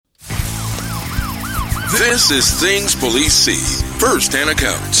This is Things Police See, First-Hand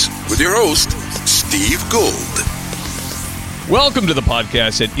Accounts, with your host, Steve Gould. Welcome to the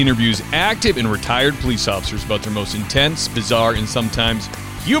podcast that interviews active and retired police officers about their most intense, bizarre, and sometimes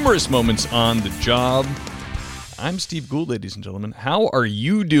humorous moments on the job. I'm Steve Gould, ladies and gentlemen. How are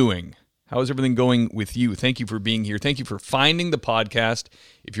you doing? How is everything going with you? Thank you for being here. Thank you for finding the podcast.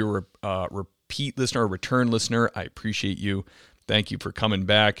 If you're a repeat listener, a return listener, I appreciate you. Thank you for coming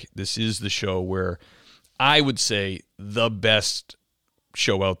back. This is the show where I would say the best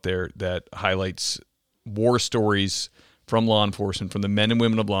show out there that highlights war stories from law enforcement, from the men and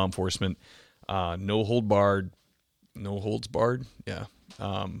women of law enforcement. No holds barred. Yeah.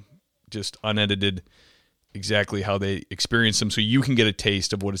 Just unedited, exactly how they experience them, so you can get a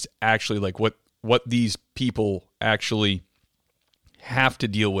taste of what it's actually like, what these people actually have to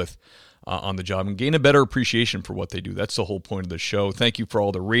deal with on the job, and gain a better appreciation for what they do. That's the whole point of the show. Thank you for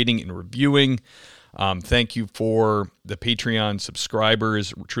all the rating and reviewing. Thank you for the Patreon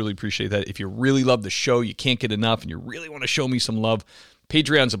subscribers. Truly appreciate that. If you really love the show, you can't get enough, and you really want to show me some love,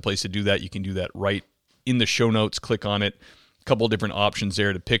 Patreon's a place to do that. You can do that right in the show notes. Click on it. A couple of different options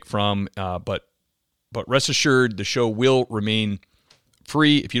there to pick from, but rest assured, the show will remain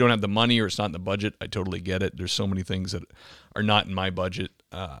free. If you don't have the money or it's not in the budget, I totally get it. There's so many things that are not in my budget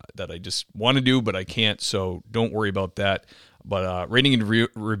that I just want to do, but I can't, so don't worry about that. But rating and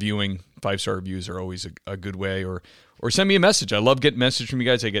reviewing, 5-star reviews are always a good way, or send me a message. I love getting messages from you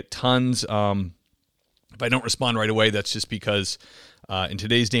guys. I get tons. If I don't respond right away, that's just because in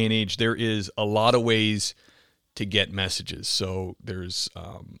today's day and age, there is a lot of ways to get messages. So there's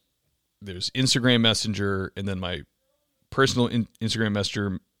Instagram Messenger, and then my personal Instagram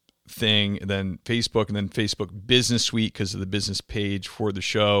Messenger thing, and then Facebook Business Suite because of the business page for the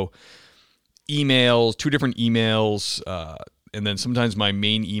show. Emails, 2 different emails, and then sometimes my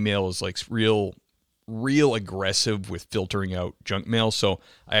main email is like real aggressive with filtering out junk mail. So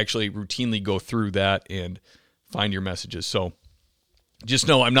I actually routinely go through that and find your messages. So just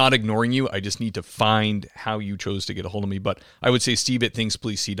know I'm not ignoring you. I just need to find how you chose to get a hold of me. But I would say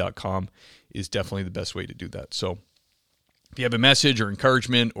steve@thingspolicec.com is definitely the best way to do that. So if you have a message or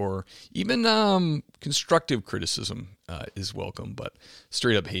encouragement or even constructive criticism is welcome. But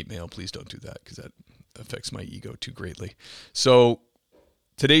straight up hate mail, please don't do that, because that affects my ego too greatly. So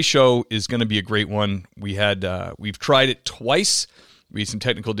today's show is going to be a great one. We've tried it twice. We had some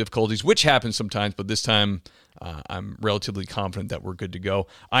technical difficulties, which happens sometimes, but this time I'm relatively confident that we're good to go.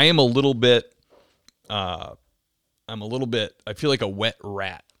 I feel like a wet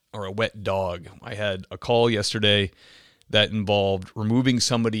rat or a wet dog. I had a call yesterday that involved removing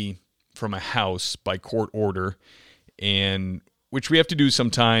somebody from a house by court order, and which we have to do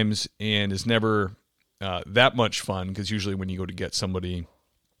sometimes, and is never that much fun, because usually when you go to get somebody,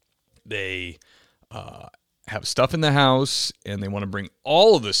 they have stuff in the house and they want to bring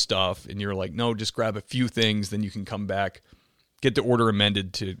all of the stuff, and you're like, no, just grab a few things, then you can come back, get the order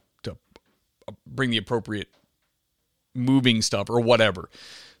amended to bring the appropriate moving stuff or whatever.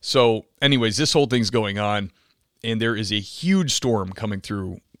 So anyways, this whole thing's going on, and there is a huge storm coming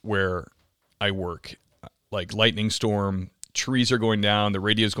through where I work, like lightning storm. Trees are going down. The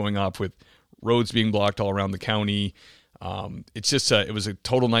radio's going off with roads being blocked all around the county. It's just it was a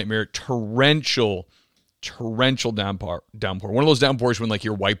total nightmare. Torrential downpour. One of those downpours when like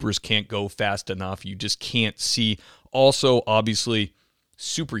your wipers can't go fast enough. You just can't see. Also, obviously,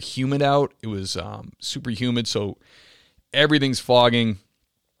 super humid out. It was super humid, so everything's fogging.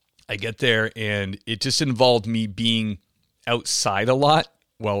 I get there, and it just involved me being outside a lot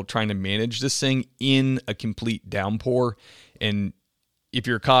while trying to manage this thing in a complete downpour. And if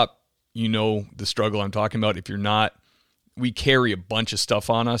you're a cop, you know the struggle I'm talking about. If you're not, we carry a bunch of stuff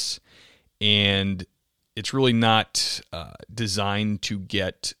on us, and it's really not designed to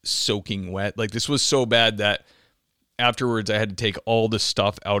get soaking wet. Like, this was so bad that afterwards I had to take all the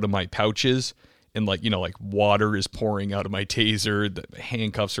stuff out of my pouches, and like water is pouring out of my taser. The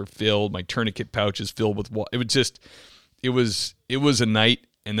handcuffs are filled. My tourniquet pouch is filled with water. It was a night.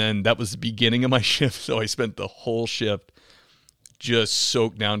 And then that was the beginning of my shift. So I spent the whole shift just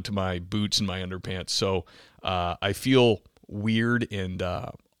soaked down to my boots and my underpants. So I feel weird and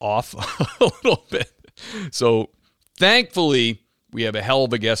off a little bit. So thankfully, we have a hell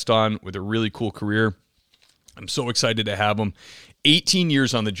of a guest on with a really cool career. I'm so excited to have him. 18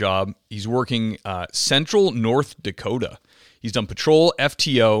 years on the job. He's working Central North Dakota. He's done patrol,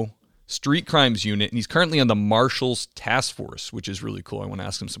 FTO, street crimes unit, and he's currently on the Marshals Task Force, which is really cool. I want to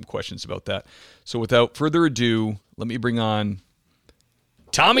ask him some questions about that. So without further ado, let me bring on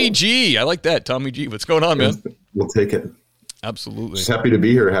Tommy G. I like that, Tommy G. What's going on, man? We'll take it. Absolutely. Just happy to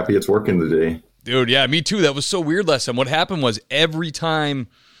be here. Happy it's working today. Dude, yeah, me too. That was so weird last time. What happened was every time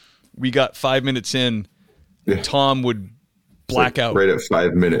we got 5 minutes in, Tom would black out. Right at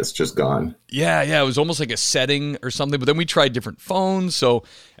 5 minutes, just gone. Yeah. It was almost like a setting or something. But then we tried different phones. So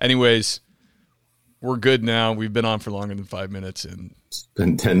anyways, we're good now. We've been on for longer than 5 minutes. And it's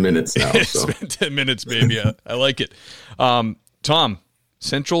been 10 minutes now. It's been 10 minutes, baby. Yeah, I like it. Tom,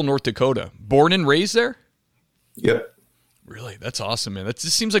 Central North Dakota. Born and raised there? Yep. Really? That's awesome, man. That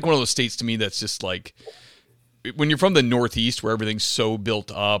just seems like one of those states to me that's just like, when you're from the Northeast where everything's so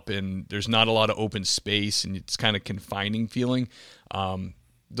built up and there's not a lot of open space and it's kind of confining feeling,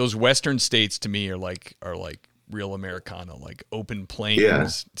 those Western states to me are like real Americana, like open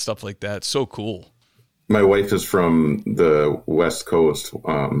plains, stuff like that. So cool. My wife is from the West Coast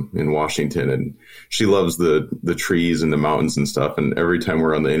in Washington, and she loves the trees and the mountains and stuff. And every time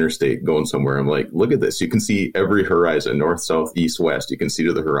we're on the interstate going somewhere, I'm like, look at this. You can see every horizon, north, south, east, west. You can see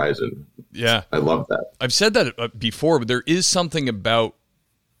to the horizon. Yeah. I love that. I've said that before, but there is something about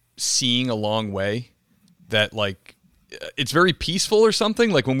seeing a long way that, like, it's very peaceful or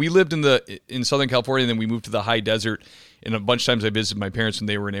something. Like when we lived in Southern California and then we moved to the high desert, and a bunch of times I visited my parents when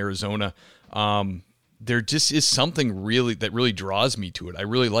they were in Arizona, there just is something that really draws me to it. I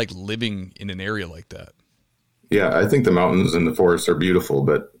really like living in an area like that. Yeah, I think the mountains and the forests are beautiful,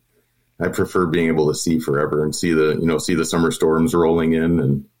 but I prefer being able to see forever and see the summer storms rolling in.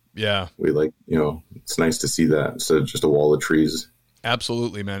 And we like, it's nice to see that instead of just a wall of trees.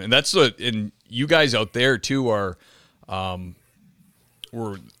 Absolutely, man. And and you guys out there too were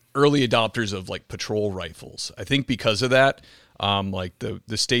early adopters of like patrol rifles. I think because of that, like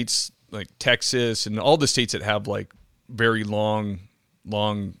the states like Texas and all the states that have like very long,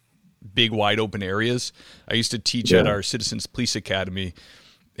 big, wide open areas. I used to teach at our Citizens Police Academy,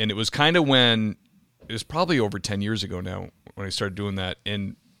 and it was kind of it was probably over 10 years ago now when I started doing that.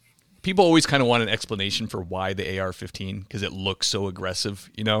 And people always kind of want an explanation for why the AR-15, because it looks so aggressive,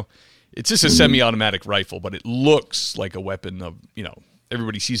 It's just a semi-automatic rifle, but it looks like a weapon of,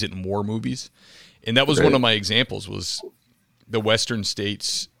 everybody sees it in war movies. And that was one of my examples was the Western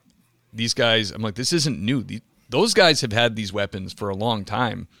states. These guys, I'm like, this isn't new. Those guys have had these weapons for a long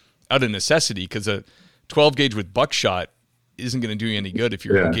time out of necessity, because a 12 gauge with buckshot isn't going to do you any good if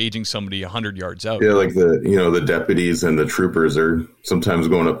you're engaging somebody 100 yards out. Yeah, like the deputies and the troopers are sometimes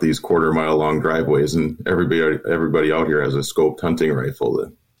going up these 1/4 mile long driveways, and everybody out here has a scoped hunting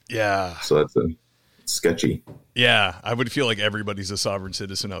rifle. So that's sketchy. Yeah, I would feel like everybody's a sovereign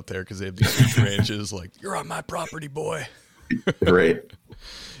citizen out there because they have these huge ranches. Like, you're on my property, boy. Right.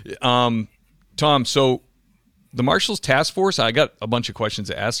 Tom, so the Marshals Task Force, I got a bunch of questions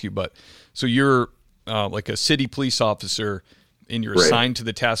to ask you, but so you're like a city police officer and you're assigned to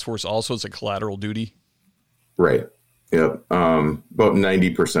the task force also as a collateral duty? Right. Yep. About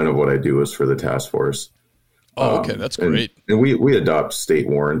 90% of what I do is for the task force. Oh, okay. That's great. And we adopt state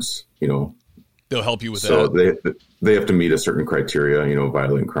warrants, They'll help you with that. So they have to meet a certain criteria,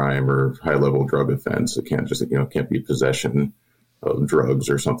 violent crime or high level drug offense. It can't just, can't be possession of drugs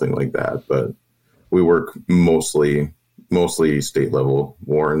or something like that. But we work mostly state level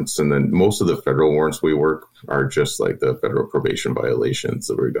warrants. And then most of the federal warrants we work are just like the federal probation violations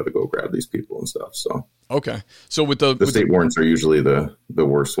that we got to go grab these people and stuff. So, okay. So with the state warrants are usually the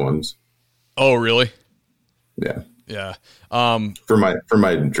worst ones. Oh, really? Yeah. Yeah. For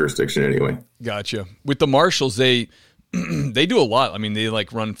my jurisdiction anyway. Gotcha. With the marshals, they do a lot. I mean, they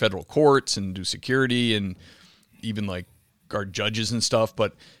like run federal courts and do security and even like guard judges and stuff,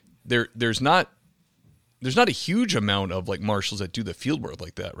 but there's not a huge amount of like marshals that do the field work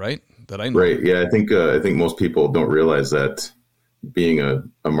like that, right? That I know. Right. Yeah. I think most people don't realize that being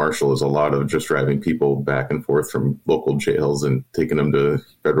a marshal is a lot of just driving people back and forth from local jails and taking them to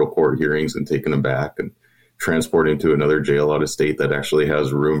federal court hearings and taking them back and transporting to another jail out of state that actually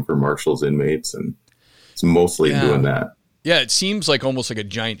has room for marshals inmates. And it's mostly doing that. Yeah, it seems like almost like a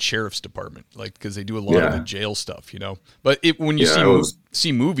giant sheriff's department, like because they do a lot of the jail stuff, But when you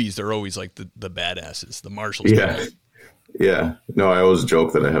see movies, they're always like the badasses, the marshals. Yeah, yeah. No, I always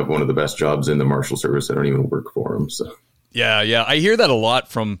joke that I have one of the best jobs in the marshal service. I don't even work for them. So yeah, I hear that a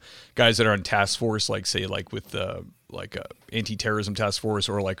lot from guys that are on task force, like say like with like a anti-terrorism task force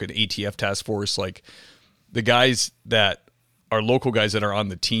or like an ATF task force, like the guys that are local guys that are on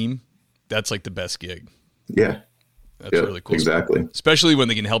the team. That's like the best gig. Yeah. That's really cool. Exactly. Especially when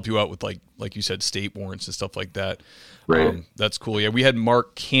they can help you out with like you said, state warrants and stuff like that. Right. That's cool. Yeah. We had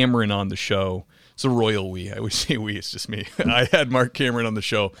Mark Cameron on the show. It's a royal we. I always say we, it's just me. I had Mark Cameron on the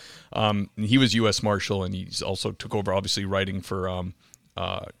show. And he was U.S. Marshal and he's also took over obviously writing for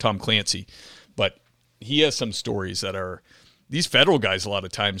Tom Clancy. But he has some stories that are, these federal guys a lot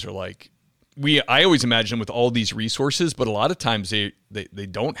of times are like, I always imagine with all these resources, but a lot of times they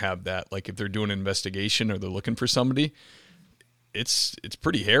don't have that. Like if they're doing an investigation or they're looking for somebody, it's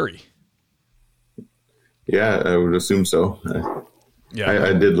pretty hairy. Yeah, I would assume so. Yeah,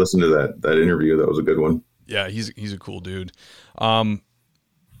 I did listen to that interview. That was a good one. Yeah, he's a cool dude.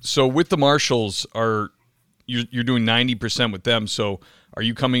 So with the marshals, you're doing 90% with them. So are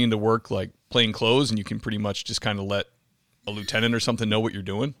you coming into work like plain clothes, and you can pretty much just kind of let a lieutenant or something know what you're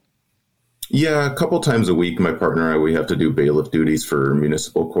doing? Yeah, a couple times a week, my partner and I, we have to do bailiff duties for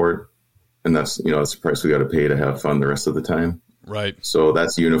municipal court, and that's the price we got to pay to have fun the rest of the time. Right. So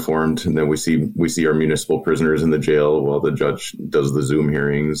that's uniformed, and then we see our municipal prisoners in the jail while the judge does the Zoom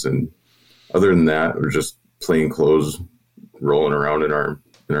hearings, and other than that, we're just plain clothes, rolling around in our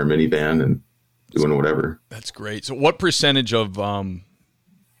minivan and doing whatever. That's great. So what percentage of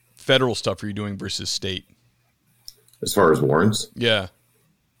federal stuff are you doing versus state? As far as warrants? Yeah.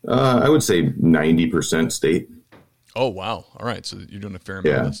 I would say 90% state. Oh, wow. All right. So you're doing a fair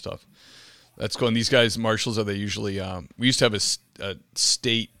amount of that stuff. That's cool. And these guys, marshals, are they usually, we used to have a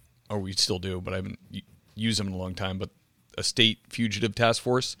state, or we still do, but I haven't used them in a long time, but a state fugitive task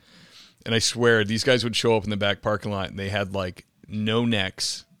force. And I swear these guys would show up in the back parking lot and they had like no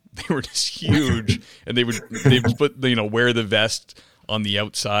necks. They were just huge. And they would put, wear the vest on the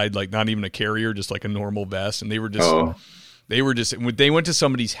outside, like not even a carrier, just like a normal vest. And they were just, when they went to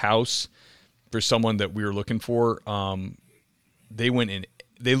somebody's house for someone that we were looking for, they went in,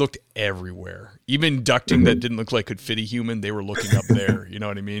 they looked everywhere. Even ducting that didn't look like could fit a human, they were looking up there. You know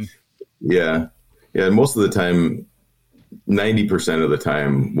what I mean? Yeah. Yeah. Most of the time, 90% of the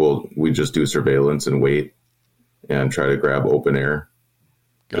time, we just do surveillance and wait and try to grab open air.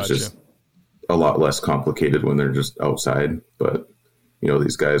 Gotcha. It's just a lot less complicated when they're just outside. But,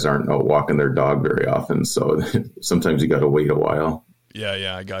 these guys aren't out walking their dog very often. So sometimes you got to wait a while.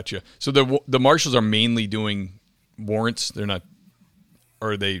 Yeah, I got you. So the marshals are mainly doing warrants. They're not,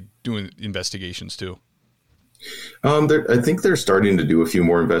 or are they doing investigations too? I think they're starting to do a few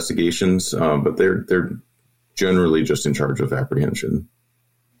more investigations, but they're generally just in charge of apprehension.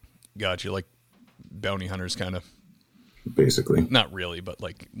 Gotcha. Like bounty hunters, kind of. Basically. Not really, but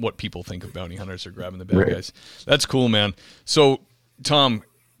like what people think of bounty hunters are grabbing the bad guys. That's cool, man. So, Tom,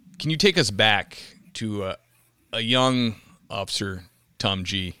 can you take us back to a young officer, Tom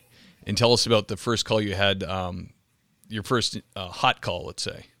G., and tell us about the first call you had, your first hot call, let's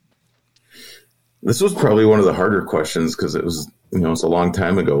say? This was probably one of the harder questions because it was, it's a long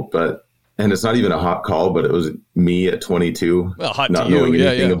time ago, and it's not even a hot call, but it was me at 22, hot not to you. knowing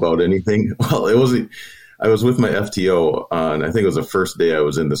anything about anything. Well, I was with my FTO, and I think it was the first day I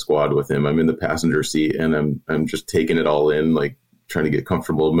was in the squad with him. I'm in the passenger seat, and I'm just taking it all in, like trying to get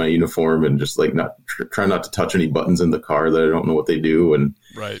comfortable in my uniform, and just like trying not to touch any buttons in the car that I don't know what they do. And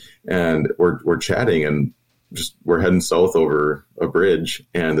and we're chatting, and just we're heading south over a bridge,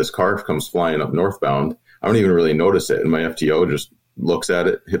 and this car comes flying up northbound. I don't even really notice it, and my FTO just looks at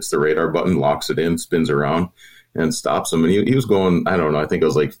it, hits the radar button, locks it in, spins around, and stops him. And he was going, I don't know, I think it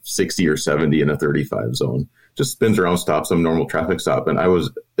was like 60 or 70 in a 35 zone. Just spins around, stops him, normal traffic stop. And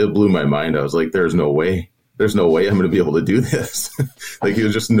it blew my mind. I was like, there's no way I'm going to be able to do this. Like he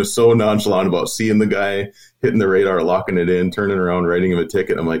was just so nonchalant about seeing the guy, hitting the radar, locking it in, turning around, writing him a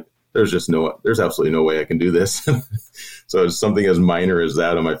ticket. I'm like, there's absolutely no way I can do this. So it's something as minor as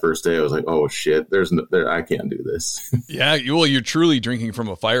that on my first day. I was like, oh shit, I can't do this. Yeah. Well, you're truly drinking from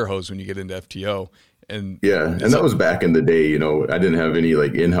a fire hose when you get into FTO. And that was back in the day, I didn't have any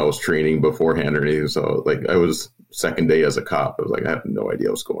like in-house training beforehand or anything. So like I was second day as a cop. I was like, I have no idea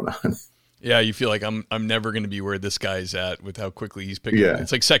what's going on. Yeah. You feel like I'm never going to be where this guy's at with how quickly he's picking. Yeah.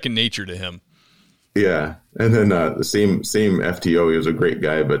 It's like second nature to him. Yeah. And then the same FTO, he was a great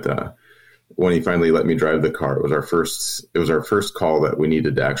guy, but when he finally let me drive the car, it was our first call that we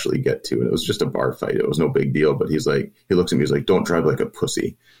needed to actually get to. And it was just a bar fight. It was no big deal, but he looks at me, he's like, don't drive like a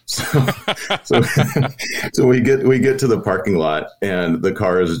pussy. So we get to the parking lot, and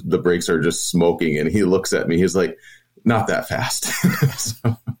the brakes are just smoking, and he looks at me, he's like, not that fast.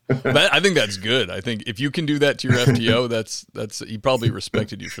 I think that's good. I think if you can do that to your FTO, that's he probably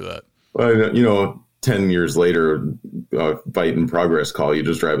respected you for that. Well, 10 years later, fight in progress call, you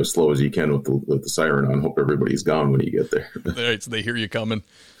just drive as slow as you can with the siren on. Hope everybody's gone when you get there. Right, so they hear you coming.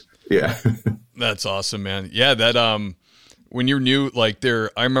 Yeah. That's awesome, man. Yeah, that when you're new, like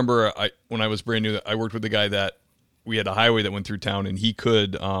I remember when I was brand new, I worked with a guy that we had a highway that went through town, and he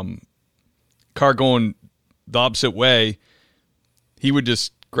could car going the opposite way, he would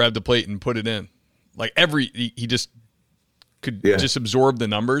just grab the plate and put it in. Like he just could Yeah. just absorb the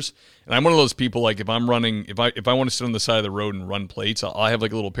numbers. And I'm one of those people, like if I'm running, if I want to sit on the side of the road and run plates, I'll have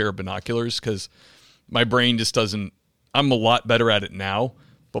like a little pair of binoculars because my brain just doesn't, I'm a lot better at it now,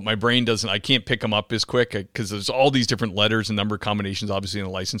 but my brain doesn't, I can't pick them up as quick because there's all these different letters and number combinations, obviously, in a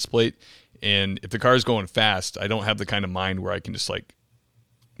license plate. And if the car's going fast, I don't have the kind of mind where I can just like,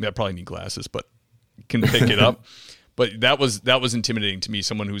 I probably need glasses, but can pick it up. But that was intimidating to me,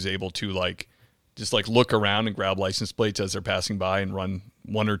 someone who's able to like, just like look around and grab license plates as they're passing by and run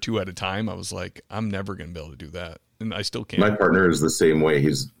one or two at a time. I was like, I'm never going to be able to do that. And I still can't. My partner is the same way.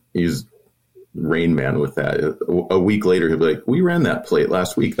 He's Rain Man with that. A week later, he'll be like, we ran that plate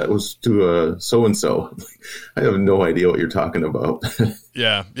last week. That was to so-and-so. I have no idea what you're talking about.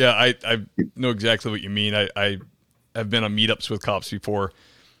 Yeah. I know exactly what you mean. I have been on meetups with cops before,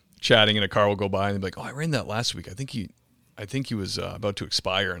 chatting, and a car will go by and they'll be like, oh, I ran that last week. I think he was about to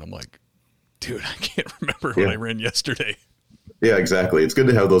expire. And I'm like, dude, I can't remember what I ran yesterday. Yeah, exactly. It's good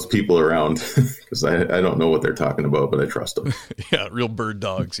to have those people around because I don't know what they're talking about, but I trust them. Yeah, real bird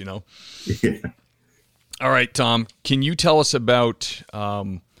dogs, you know? Yeah. All right, Tom, can you tell us about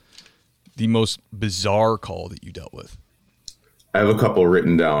the most bizarre call that you dealt with? I have a couple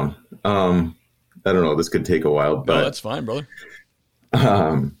written down. I don't know. This could take a while, but no, that's fine, brother.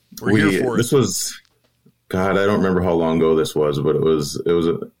 We're here for it. This was, God, I don't remember how long ago this was, but it was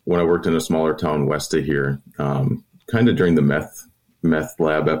when I worked in a smaller town west of here, kind of during the meth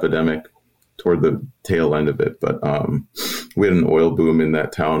lab epidemic, toward the tail end of it. But we had an oil boom in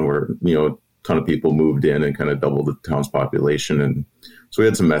that town where, a ton of people moved in and kind of doubled the town's population. And so we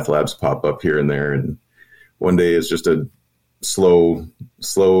had some meth labs pop up here and there. And one day it's just a slow,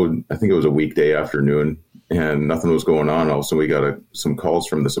 I think it was a weekday afternoon, and nothing was going on. All of a sudden we got some calls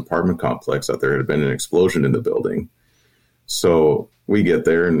from this apartment complex that there had been an explosion in the building. So we get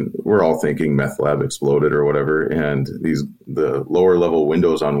there and we're all thinking meth lab exploded or whatever. And the lower level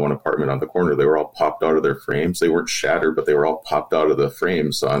windows on one apartment on the corner, they were all popped out of their frames. They weren't shattered, but they were all popped out of the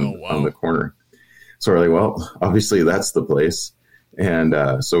frames on the corner. So we're like, well, obviously that's the place.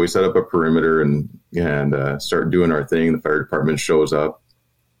 And so we set up a perimeter and start doing our thing. The fire department shows up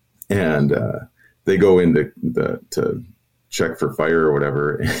and they go in to check for fire or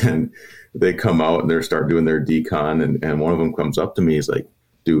whatever. And they come out and they start doing their decon. And one of them comes up to me. He's like,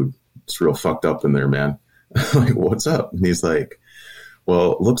 dude, it's real fucked up in there, man. I'm like, what's up? And he's like,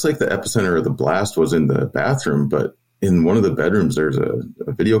 well, it looks like the epicenter of the blast was in the bathroom, but in one of the bedrooms, there's a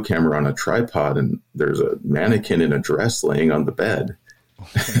video camera on a tripod and there's a mannequin in a dress laying on the bed.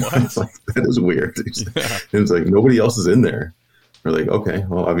 I was like, that is weird. Yeah. And it's like, nobody else is in there. We're like, okay,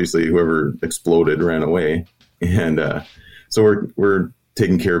 well, obviously whoever exploded ran away. And so we're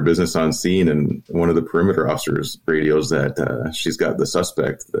taking care of business on scene. And one of the perimeter officers radios that she's got the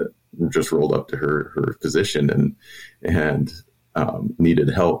suspect that just rolled up to her position and needed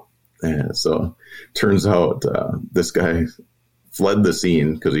help. And so turns out this guy fled the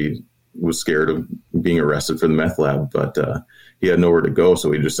scene because he was scared of being arrested for the meth lab, but he had nowhere to go.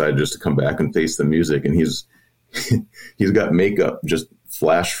 So he decided just to come back and face the music. And he's got makeup just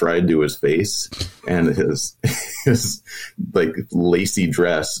flash fried to his face, and his like lacy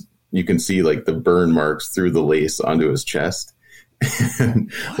dress. You can see like the burn marks through the lace onto his chest.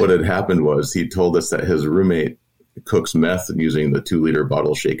 And what had happened was he told us that his roommate cooks meth using the 2-liter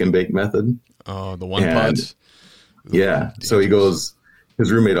bottle shake and bake method. Oh, the one pots. Yeah. So his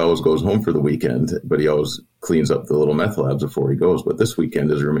roommate always goes home for the weekend, but he always cleans up the little meth labs before he goes. But this weekend,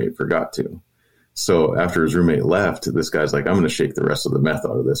 his roommate forgot to. So after his roommate left, this guy's like, I'm going to shake the rest of the meth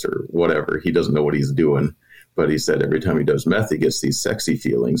out of this or whatever. He doesn't know what he's doing. But he said every time he does meth, he gets these sexy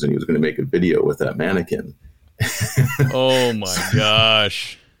feelings, and he was going to make a video with that mannequin. Oh, my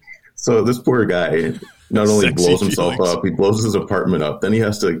gosh. So this poor guy not only sexy blows himself feelings up, he blows his apartment up. Then he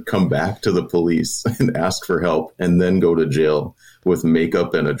has to come back to the police and ask for help and then go to jail with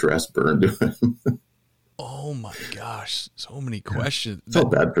makeup and a dress burned to him. Oh, my gosh. So many questions. I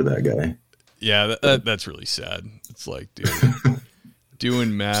felt bad for that guy. Yeah, that's really sad. It's like, dude,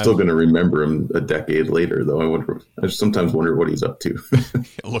 doing math. Still going to remember him a decade later, though. I sometimes wonder what he's up to.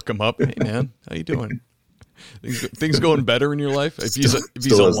 Look him up. Hey, man, how you doing? Things going better in your life? If he's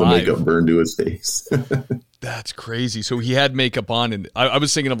still alive. Has the makeup burned to his face. That's crazy. So he had makeup on, and I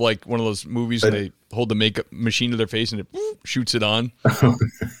was thinking of like one of those movies where they hold the makeup machine to their face and it shoots it on. So,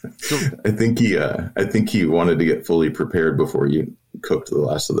 I think he wanted to get fully prepared before you cooked the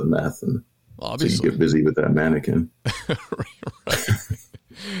last of the meth, and obviously so you get busy with that mannequin. Right.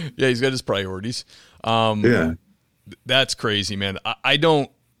 Yeah, he's got his priorities. Yeah, that's crazy, man. I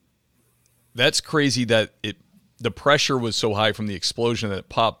don't. That's crazy that the pressure was so high from the explosion that it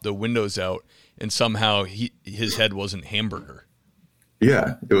popped the windows out and somehow his head wasn't hamburger.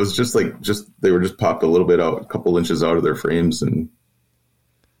 Yeah, it was just they were just popped a little bit out, a couple inches out of their frames, and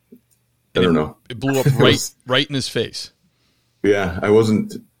I don't know. It blew up right in his face. Yeah, I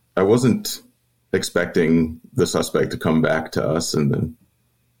wasn't expecting the suspect to come back to us and then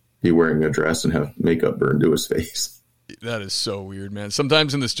be wearing a dress and have makeup burned to his face. That is so weird, man.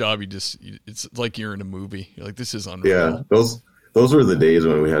 Sometimes in this job, it's like you're in a movie. You're like, this is unreal. Yeah, those were the days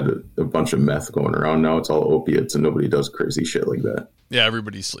when we had a bunch of meth going around. Now it's all opiates and nobody does crazy shit like that. Yeah,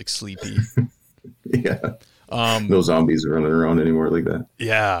 everybody's like sleepy. Yeah. No zombies are running around anymore like that.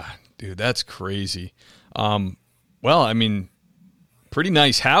 Yeah, dude, that's crazy. Well, I mean, pretty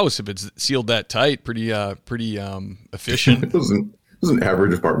nice house if it's sealed that tight. Pretty efficient. It was an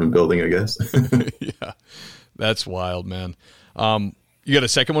average apartment building, I guess. Yeah, that's wild, man. You got a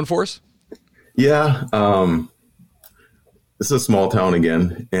second one for us? Yeah. This is a small town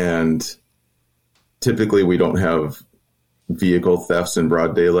again, and typically we don't have vehicle thefts in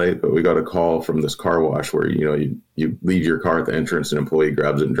broad daylight, but we got a call from this car wash where, you leave your car at the entrance, an employee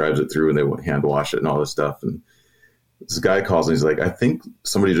grabs it and drives it through, and they won't hand wash it and all this stuff. And this guy calls and he's like, I think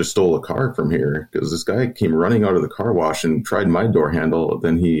somebody just stole a car from here, because this guy came running out of the car wash and tried my door handle.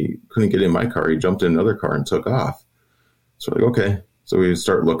 Then he couldn't get in my car. He jumped in another car and took off. So we're like, okay. So we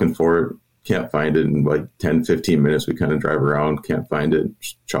start looking for it. Can't find it in like 10, 15 minutes. We kind of drive around, can't find it,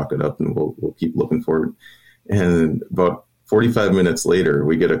 just chalk it up, and we'll keep looking for it. And about 45 minutes later,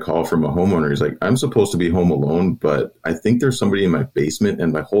 we get a call from a homeowner. He's like, I'm supposed to be home alone, but I think there's somebody in my basement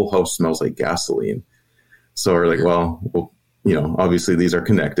and my whole house smells like gasoline. So we're like, well, obviously these are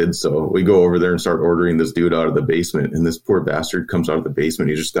connected. So we go over there and start ordering this dude out of the basement. And this poor bastard comes out of the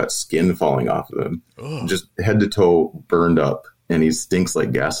basement. He just got skin falling off of him, just head to toe burned up, and he stinks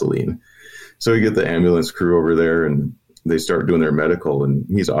like gasoline. So we get the ambulance crew over there and they start doing their medical, and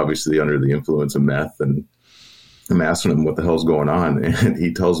he's obviously under the influence of meth. And I'm asking him what the hell's going on. And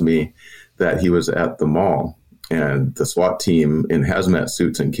he tells me that he was at the mall and the SWAT team in hazmat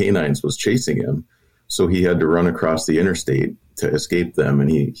suits and canines was chasing him. So he had to run across the interstate to escape them.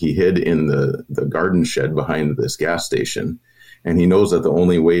 And he hid in the garden shed behind this gas station. And he knows that the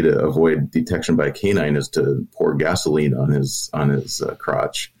only way to avoid detection by canine is to pour gasoline on his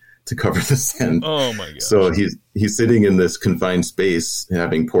crotch to cover the scent. Oh my God. So he's sitting in this confined space,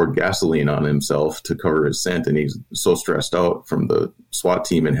 having poured gasoline on himself to cover his scent. And he's so stressed out from the SWAT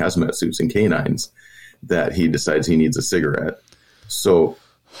team in hazmat suits and canines that he decides he needs a cigarette. So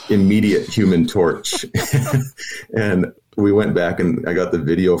immediate Human Torch. And we went back and I got the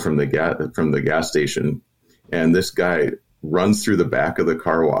video from the gas station, and this guy runs through the back of the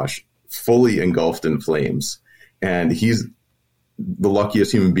car wash fully engulfed in flames. And he's the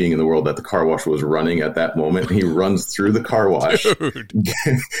luckiest human being in the world that the car wash was running at that moment. He runs through the car wash,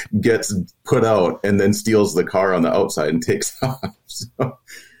 gets put out, and then steals the car on the outside and takes off. So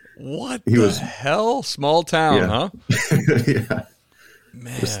what the hell? Small town, huh? Yeah.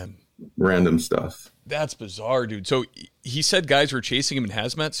 Man. Just random stuff. That's bizarre, dude. So he said guys were chasing him in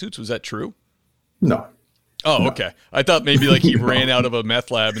hazmat suits. Was that true? No. Oh, okay. I thought maybe like he ran out of a meth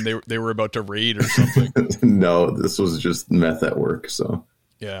lab and they were about to raid or something. No, this was just meth at work. So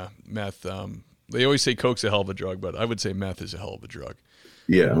yeah, meth. They always say coke's a hell of a drug, but I would say meth is a hell of a drug.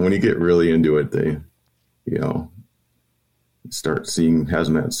 Yeah, when you get really into it, they, start seeing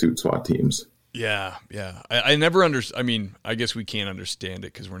hazmat suit SWAT teams. Yeah. I never understand. I mean, I guess we can't understand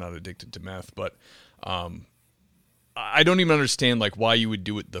it because we're not addicted to meth, but I don't even understand like why you would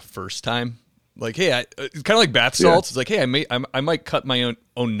do it the first time. Like, hey, it's kind of like bath salts. Yeah. It's like, hey, I might cut my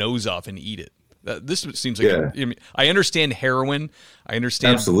own nose off and eat it. This seems like I understand heroin. I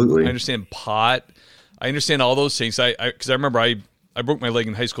understand absolutely. I understand pot. I understand all those things. Because I remember I broke my leg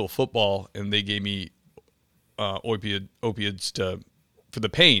in high school football, and they gave me opiates for the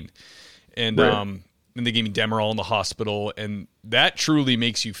pain, and right. And they gave me Demerol in the hospital, and that truly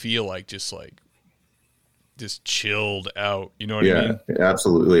makes you feel like just chilled out. You know what I mean? Yeah,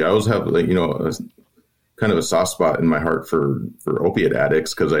 absolutely. I always have kind of a soft spot in my heart for opiate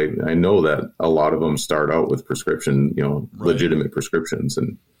addicts, because I know that a lot of them start out with prescription, right. legitimate prescriptions,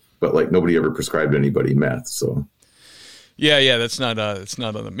 but like nobody ever prescribed anybody meth. So yeah, that's not it's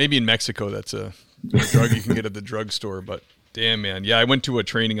not on the, maybe in Mexico that's a drug you can get at the drugstore. But damn, man, yeah, I went to a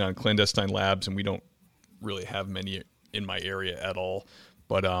training on clandestine labs, and we don't really have many in my area at all.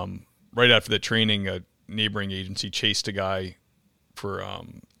 But right after the training, a neighboring agency chased a guy for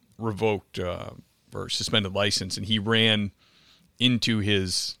revoked or suspended license, and he ran into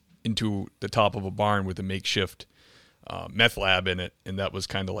the top of a barn with a makeshift meth lab in it. And that was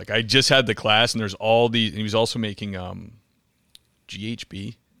kind of like, I just had the class, and there's all these, and he was also making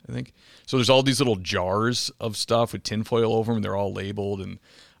GHB, I think. So there's all these little jars of stuff with tinfoil over them. They're all labeled. And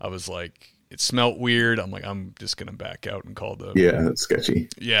I was like, it smelled weird. I'm like, I'm just going to back out and call the... Yeah, that's sketchy.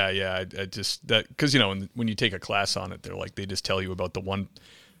 Yeah. I just... that because, you know, when you take a class on it, they're like, they just tell you about the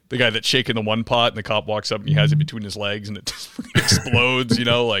guy that's shaking the one pot and the cop walks up and he has it between his legs and it just explodes, you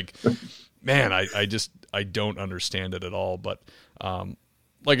know, like, man, I don't understand it at all. But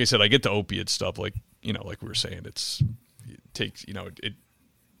like I said, I get the opiate stuff, like, you know, like we were saying, it takes, you know,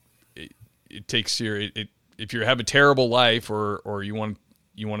 it takes if you have a terrible life or you want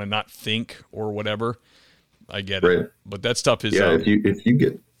to not think or whatever, I get right. it. But that stuff is if you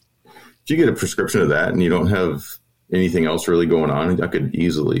get a prescription of that and you don't have anything else really going on, I could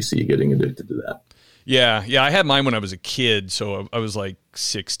easily see you getting addicted to that. Yeah. I had mine when I was a kid, so I was like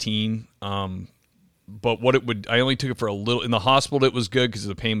 16. But I only took it for a little. In the hospital, it was good because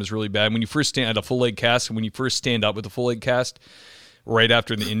the pain was really bad. When you first stand at a full leg cast, and when you first stand up with a full leg cast, right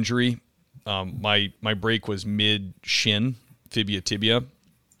after the injury, my break was mid shin, fibia, tibia.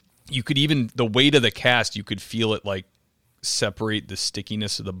 You could the weight of the cast, you could feel it like separate the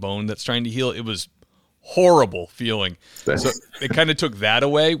stickiness of the bone that's trying to heal. It was horrible feeling. So it kind of took that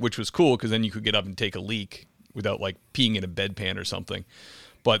away, which was cool because then you could get up and take a leak without like peeing in a bedpan or something.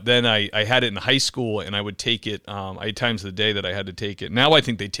 But then I had it in high school and I would take it. I had times of the day that I had to take it. Now I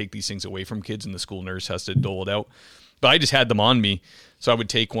think they take these things away from kids and the school nurse has to dole it out. But I just had them on me. So I would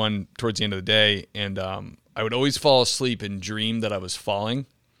take one towards the end of the day and I would always fall asleep and dream that I was falling.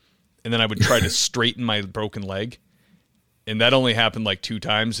 And then I would try to straighten my broken leg. And that only happened like 2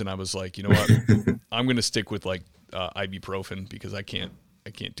 times. And I was like, you know what? I'm going to stick with like ibuprofen because I can't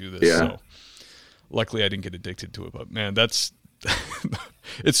do this. Yeah. So luckily I didn't get addicted to it. But man, it's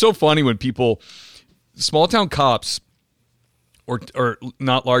so funny when people, small town cops or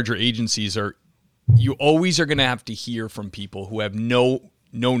not larger agencies you always are going to have to hear from people who have no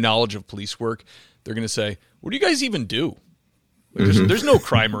knowledge of police work. They're going to say, what do you guys even do? Like, there's no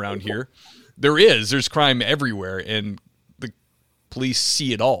crime around here. There's crime everywhere. And the police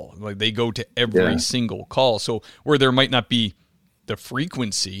see it all. Like they go to every single call. So where there might not be the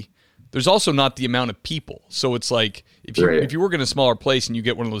frequency, there's also not the amount of people. So it's like if you work in a smaller place and you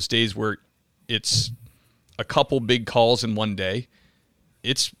get one of those days where it's a couple big calls in one day,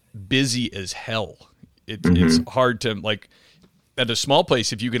 it's busy as hell. It's hard to, like, at a small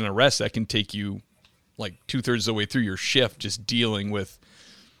place, if you get an arrest, that can take you like 2/3 of the way through your shift just dealing with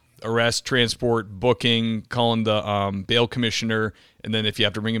arrest, transport, booking, calling the bail commissioner, and then if you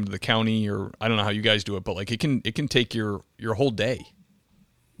have to bring him to the county, or I don't know how you guys do it, but like it can take your whole day.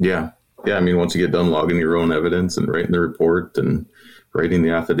 Yeah. I mean, once you get done logging your own evidence and writing the report and writing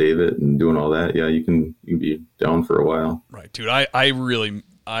the affidavit and doing all that, you can be down for a while. Right, dude. I really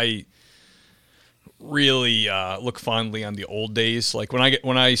look fondly on the old days. Like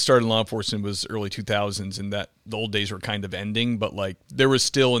when I started in law enforcement, it was early 2000s, and that the old days were kind of ending, but like there was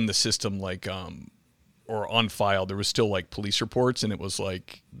still in the system, like or on file, there was still like police reports, and it was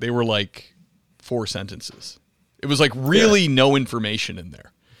like they were like 4 sentences. It was like really no information in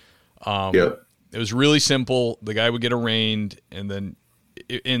there. It was really simple. The guy would get arraigned, and then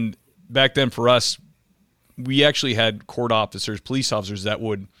back then for us, we actually had court officers, police officers that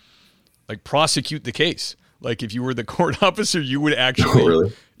would like prosecute the case. Like if you were the court officer, you would actually. Oh,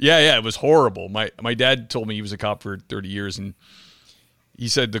 really? Yeah. It was horrible. My dad told me, he was a cop for 30 years, and he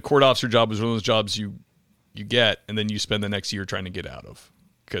said the court officer job was one of those jobs you get, and then you spend the next year trying to get out of,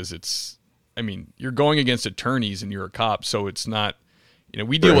 because you're going against attorneys and you're a cop, so it's not.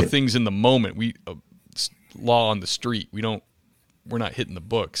 We deal with things in the moment. We law on the street. We're not hitting the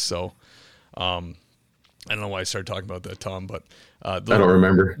books. So I don't know why I started talking about that, Tom, but I don't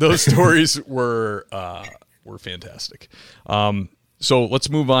remember. Those stories were fantastic. So let's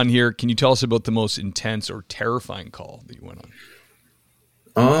move on here. Can you tell us about the most intense or terrifying call that you went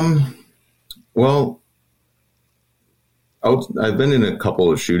on? Well, I've been in a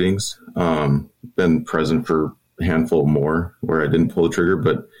couple of shootings. Been present for a handful more where I didn't pull the trigger,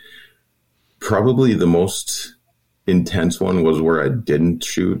 but probably the most intense one was where I didn't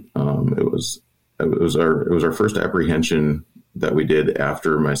shoot. It was our first apprehension that we did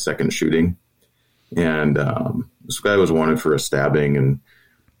after my second shooting, and this guy was wanted for a stabbing, and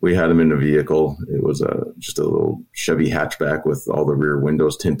we had him in a vehicle. It was just a little Chevy hatchback with all the rear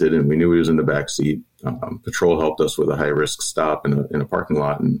windows tinted, and we knew he was in the back seat. Patrol helped us with a high risk stop in a parking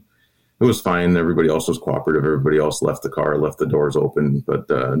lot, and it was fine. Everybody else was cooperative. Everybody else left the car, left the doors open, but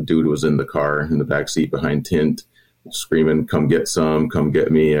dude was in the car in the back seat behind tint, screaming, "Come get some, come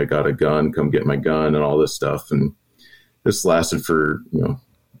get me. I got a gun, come get my gun," and all this stuff. And this lasted for,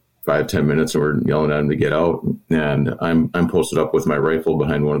 5-10 minutes, and we're yelling at him to get out. And I'm posted up with my rifle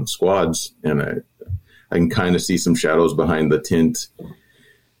behind one of the squads, and I can kind of see some shadows behind the tint.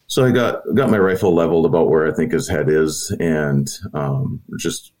 So I got my rifle leveled about where I think his head is, and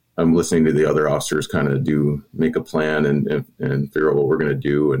I'm listening to the other officers kind of make a plan and figure out what we're going to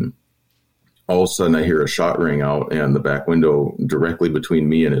do. And all of a sudden I hear a shot ring out, and the back window directly between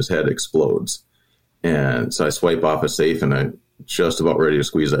me and his head explodes. And so I swipe off a safe, and I'm just about ready to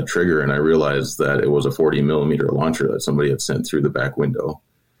squeeze that trigger, and I realized that it was a 40 millimeter launcher that somebody had sent through the back window.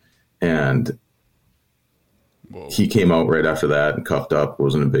 And whoa. He came out right after that and cuffed up. It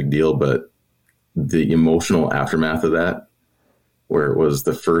wasn't a big deal, but the emotional aftermath of that, where it was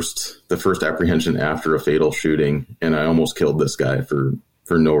the first apprehension after a fatal shooting, and I almost killed this guy for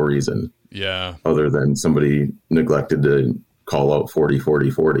no reason. Yeah. Other than somebody neglected to call out 40,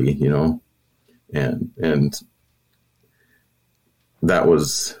 40, 40, you know? And that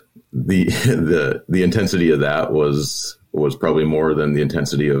was the intensity of that was probably more than the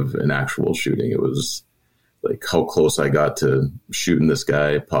intensity of an actual shooting. It was like how close I got to shooting this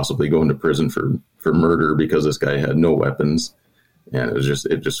guy, possibly going to prison for murder because this guy had no weapons. And it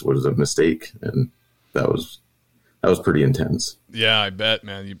just was a mistake. And that was pretty intense. Yeah, I bet,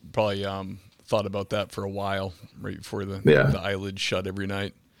 man. You probably thought about that for a while right before the eyelids shut every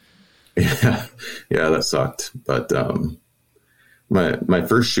night. Yeah, that sucked. But my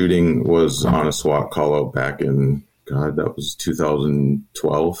first shooting was on a SWAT call out back in, that was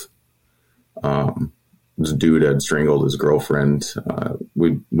 2012. This dude had strangled his girlfriend.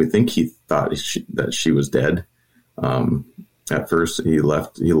 We think he thought that she was dead. At first, he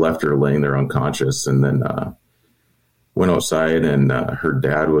left her laying there unconscious, and then went outside, and her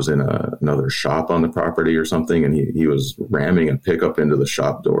dad was in another shop on the property or something, and he was ramming a pickup into the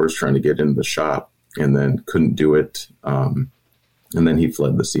shop doors trying to get into the shop, and then couldn't do it, and then he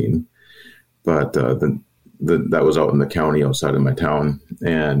fled the scene. But that was out in the county outside of my town,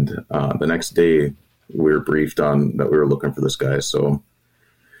 and the next day we were briefed on that we were looking for this guy. So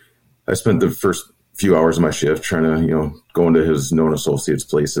I spent the first few hours of my shift trying to, go into his known associates'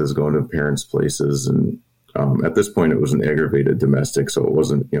 places, going to parents' places. And at this point it was an aggravated domestic. So it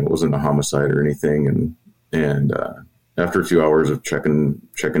wasn't a homicide or anything. And after a few hours of checking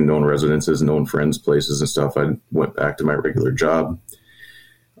known residences, known friends' places and stuff, I went back to my regular job.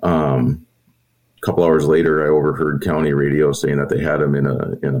 A couple hours later, I overheard county radio saying that they had him in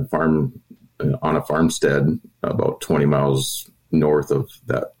a farm, on a farmstead about 20 miles north of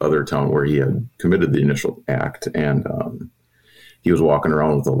that other town where he had committed the initial act. And he was walking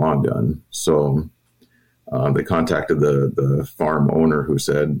around with a long gun. So they contacted the farm owner, who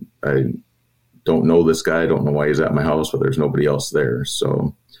said, I don't know this guy. I don't know why he's at my house, but there's nobody else there.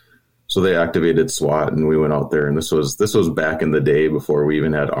 So they activated SWAT, and we went out there. And this was back in the day before we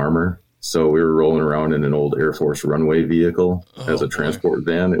even had armor. So we were rolling around in an old Air Force runway vehicle as a transport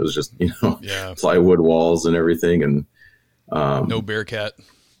van. It was just, plywood walls and everything. And no Bearcat.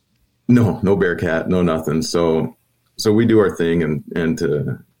 No Bearcat, no nothing. So we do our thing, and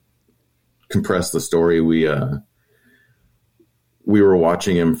to compress the story, we were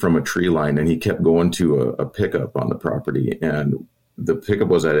watching him from a tree line, and he kept going to a pickup on the property, and the pickup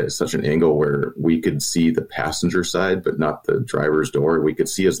was at such an angle where we could see the passenger side, but not the driver's door. We could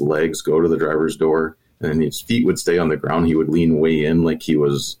see his legs go to the driver's door, and his feet would stay on the ground. He would lean way in like he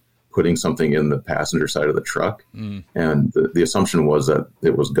was putting something in the passenger side of the truck. Mm. And the assumption was that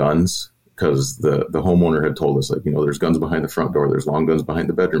it was guns, because the homeowner had told us, there's guns behind the front door. There's long guns behind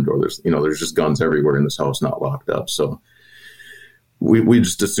the bedroom door. There's just guns everywhere in this house, not locked up. So we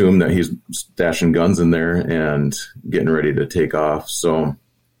just assumed that he's stashing guns in there and getting ready to take off. So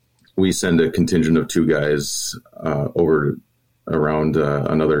we send a contingent of 2 guys over around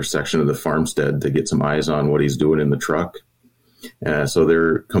another section of the farmstead to get some eyes on what he's doing in the truck. So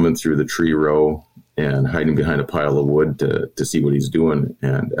they're coming through the tree row and hiding behind a pile of wood to see what he's doing.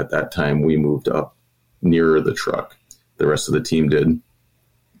 And at that time, we moved up nearer the truck. The rest of the team did.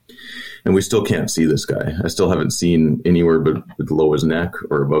 And we still can't see this guy. I still haven't seen anywhere but below his neck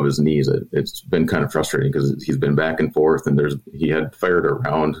or above his knees. It's been kind of frustrating because he's been back and forth, and he had fired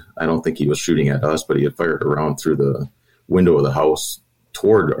around. I don't think he was shooting at us, but he had fired around through the window of the house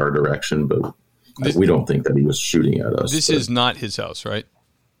toward our direction, but we don't think that he was shooting at us. This is not his house, right?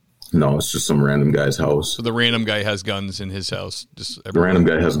 No, it's just some random guy's house. So the random guy has guns in his house. The random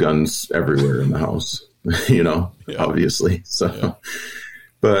guy has guns everywhere in the house, obviously. So. Yeah.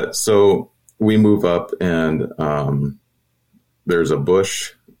 But so we move up, and there's a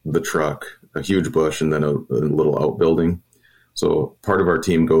bush, the truck, a huge bush, and then a little outbuilding. So part of our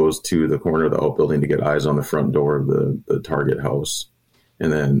team goes to the corner of the outbuilding to get eyes on the front door of the target house.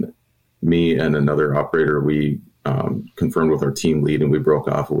 And then me and another operator, we confirmed with our team lead, and we broke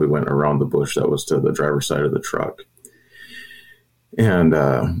off and we went around the bush that was to the driver's side of the truck. And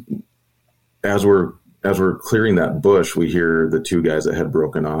as we're clearing that bush, we hear the two guys that had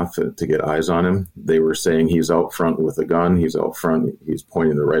broken off to get eyes on him. They were saying he's out front with a gun. He's out front. He's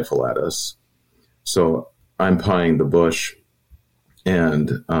pointing the rifle at us. So I'm pieing the bush,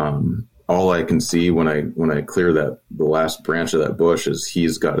 and all I can see when I clear the last branch of that bush is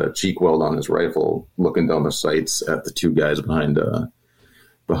he's got a cheek weld on his rifle, looking down the sights at the two guys behind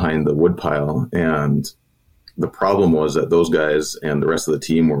the wood pile. And the problem was that those guys and the rest of the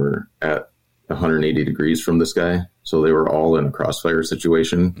team were at 180 degrees from this guy, so they were all in a crossfire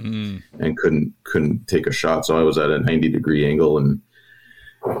situation and couldn't take a shot. So I was at a 90-degree angle, and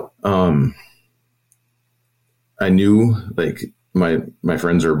I knew like my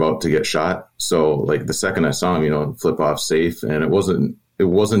friends are about to get shot. So like the second I saw him, flip off safe, and it wasn't a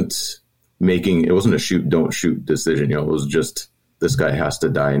shoot don't shoot decision. It was just, this guy has to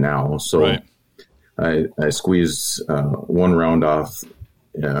die now. So right. I squeezed one round off,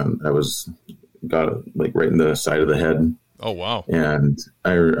 and I got it like right in the side of the head. Oh, wow. And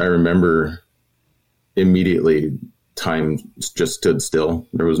I remember immediately time just stood still.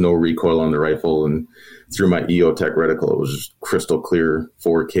 There was no recoil on the rifle, and through my EOTech reticle, it was just crystal clear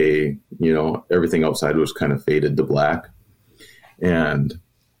 4K, everything outside was kind of faded to black. And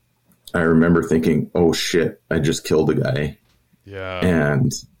I remember thinking, oh shit, I just killed a guy. Yeah.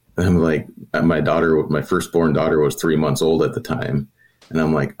 And I'm like, my firstborn daughter was 3 months old at the time. And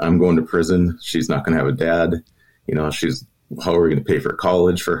I'm like, I'm going to prison. She's not going to have a dad. How are we going to pay for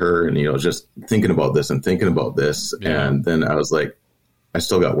college for her? And, just thinking about this and thinking about this. Yeah. And then I was like, I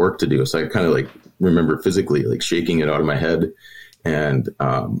still got work to do. So I kind of like remember physically like shaking it out of my head and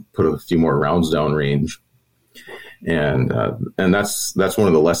put a few more rounds down range. And that's one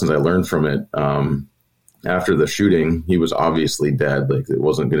of the lessons I learned from it. After the shooting, he was obviously dead. Like it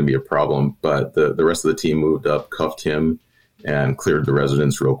wasn't going to be a problem, but the rest of the team moved up, cuffed him, and cleared the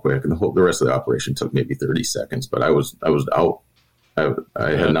residence real quick. And the rest of the operation took maybe 30 seconds, but I was out.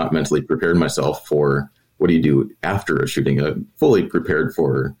 I had not mentally prepared myself for what do you do after a shooting. I fully prepared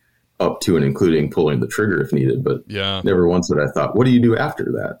for up to and including pulling the trigger if needed, but never once did I thought, what do you do after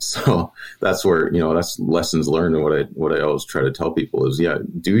that? So that's where, that's lessons learned. And what I always try to tell people is,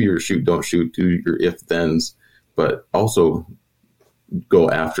 do your shoot, don't shoot, do your if thens, but also go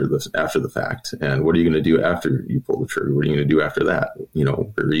after the fact. And what are you going to do after you pull the trigger? What are you going to do after that?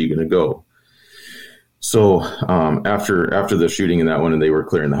 Where are you going to go? So after the shooting in that one, and they were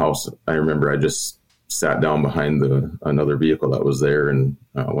clearing the house, I remember I just sat down behind another vehicle that was there, and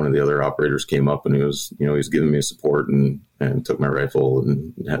one of the other operators came up, and he was giving me support and took my rifle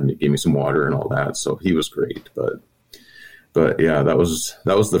and gave me some water and all that. So he was great. But yeah, that was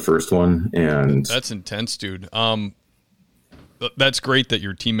the first one. And that's intense, dude. That's great that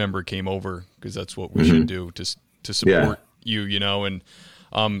your team member came over, because that's what we should do to support you,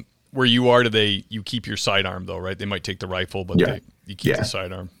 and where you are today, you keep your sidearm though, right? They might take the rifle, but you keep the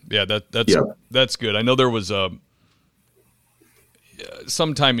sidearm. Yeah, that's good. I know there was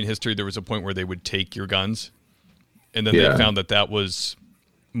sometime in history there was a point where they would take your guns, and then they found that was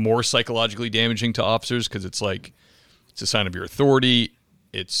more psychologically damaging to officers, because it's a sign of your authority.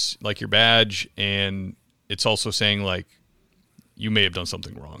 It's like your badge, and it's also saying like, you may have done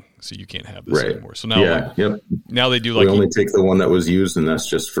something wrong, so you can't have this anymore. So now, now they do we only take the one that was used, and that's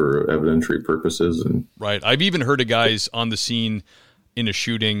just for evidentiary purposes. And right, I've even heard of guys on the scene in a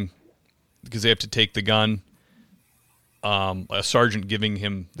shooting, because they have to take the gun, a sergeant giving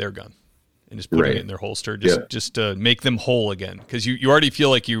him their gun and just putting it in their holster, just to make them whole again, because you already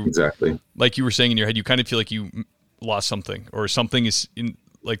feel like you like you were saying in your head, you kind of feel like you lost something, or something is in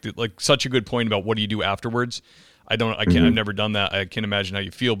like such a good point about what do you do afterwards. I've never done that. I can't imagine how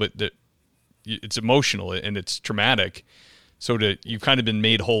you feel, but it's emotional and it's traumatic. So you've kind of been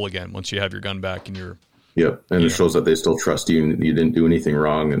made whole again once you have your gun back, and you're. Yep. And it shows that they still trust you and you didn't do anything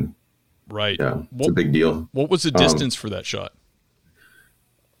wrong. And right. Yeah, it's a big deal. What was the distance for that shot?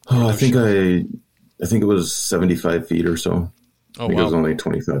 I think it was 75 feet or so. Oh, I think it was only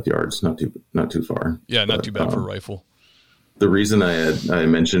 25 yards. Not too far. Yeah. Not too bad for a rifle. The reason I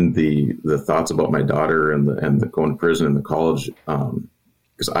mentioned the thoughts about my daughter and the going to prison and the college,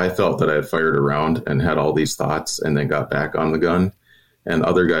 because I felt that I had fired a round and had all these thoughts, and then got back on the gun, and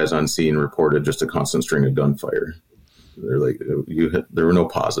other guys on scene reported just a constant string of gunfire. They're like, there were no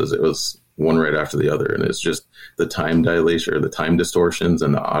pauses. It was one right after the other, and it's just the time dilation or the time distortions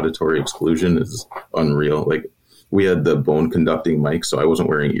and the auditory exclusion is unreal. Like, we had the bone conducting mic, so I wasn't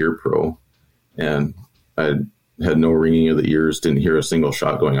wearing ear pro, and I had no ringing of the ears, didn't hear a single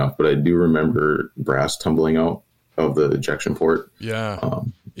shot going off, but I do remember brass tumbling out of the ejection port. Yeah.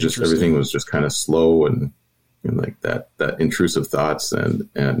 Just everything was just kind of slow and like that intrusive thoughts and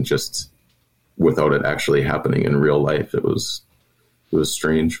just without it actually happening in real life. It was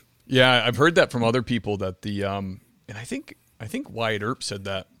strange. Yeah. I've heard that from other people that and I think Wyatt Earp said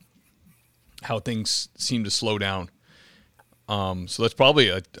that, how things seem to slow down. So that's probably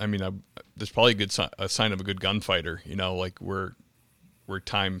that's probably a sign of a good gunfighter, like where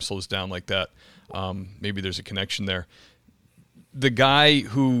time slows down like that. Maybe there's a connection there. The guy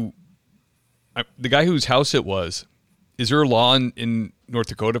whose house it was, is there a law in North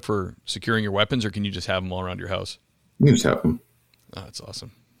Dakota for securing your weapons, or can you just have them all around your house? You can just have them. Oh, that's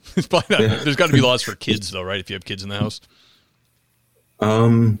awesome. It's probably not, there's got to be laws for kids though, right? If you have kids in the house.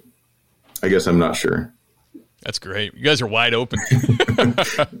 I guess I'm not sure. That's great. You guys are wide open.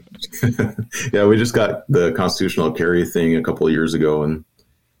 Yeah, we just got the constitutional carry thing a couple of years ago, and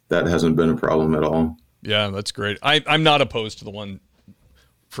that hasn't been a problem at all. Yeah, that's great. I'm not opposed to the one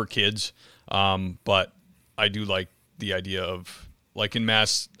for kids, but I do like the idea of, like in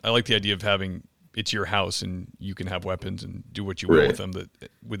Mass, I like the idea of having, it's your house and you can have weapons and do what you will with them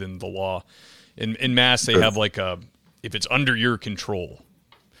within the law. In Mass, they have like if it's under your control.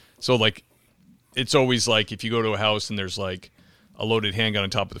 So like, it's always like if you go to a house and there's like a loaded handgun on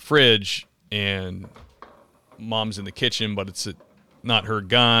top of the fridge and mom's in the kitchen, but it's not her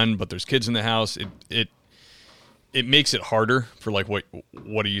gun, but there's kids in the house. It makes it harder for like,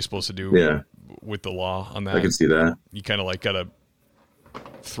 what are you supposed to do with the law on that? I can see that. You kind of like got to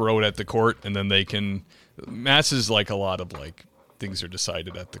throw it at the court, and then they can, Mass is like a lot of like things are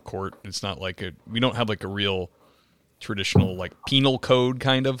decided at the court. It's not like we don't have like a real traditional like penal code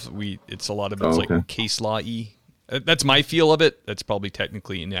kind of. It's a lot of it's like case law-y. That's my feel of it. That's probably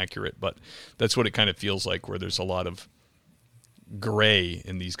technically inaccurate, but that's what it kind of feels like, where there's a lot of gray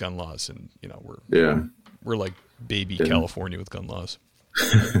in these gun laws, and we're like baby California with gun laws.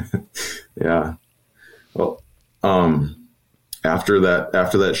 Yeah. Well, after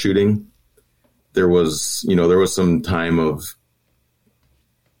that shooting, there was some time of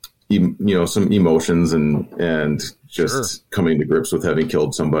some emotions and just coming to grips with having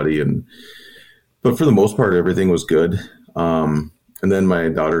killed somebody, but for the most part everything was good. And then my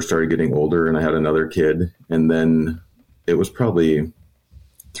daughter started getting older and I had another kid, and then it was probably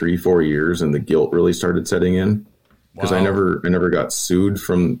 3-4 years and the guilt really started setting in, because I never got sued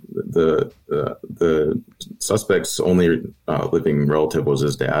from the suspect's only living relative was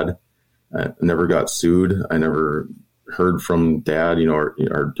his dad. I never got sued. I never heard from dad.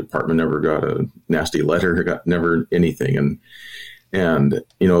 Our department never got a nasty letter, got never anything. And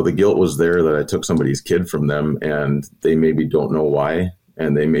the guilt was there that I took somebody's kid from them, and they maybe don't know why.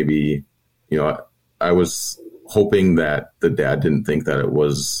 And they maybe, I was hoping that the dad didn't think that it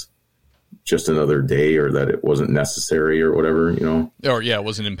was just another day, or that it wasn't necessary or whatever, Or it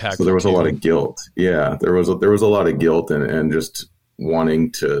wasn't impactful. So there was a lot of guilt. Yeah, there was a lot of guilt and just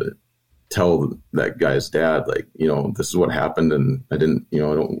wanting to tell that guy's dad, like, this is what happened, and I didn't, I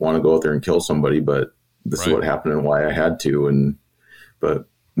don't want to go out there and kill somebody, but this is what happened and why I had to. But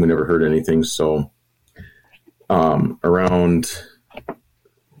we never heard anything. So around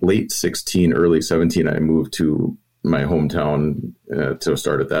late 16, early 17, I moved to my hometown to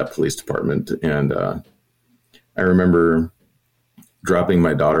start at that police department. And I remember dropping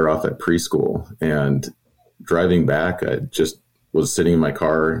my daughter off at preschool and driving back. I just was sitting in my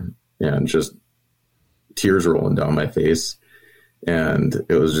car and just tears rolling down my face. And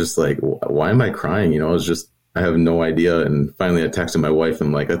it was just like, why am I crying? It was just, I have no idea. And finally I texted my wife.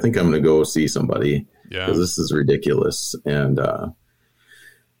 I'm like, I think I'm going to go see somebody because this is ridiculous. And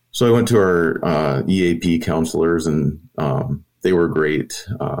so I went to our EAP counselors, and they were great.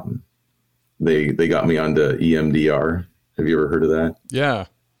 They got me onto EMDR. Have you ever heard of that? Yeah.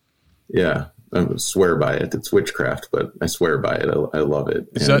 Yeah. I swear by it. It's witchcraft, but I swear by it. I love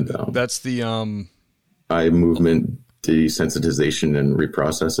it. That's the eye movement desensitization and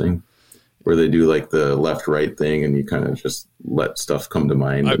reprocessing, where they do like the left-right thing, and you kind of just let stuff come to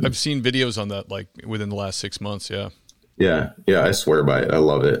mind. I've seen videos on that, like within the last 6 months. Yeah. Yeah. I swear by it. I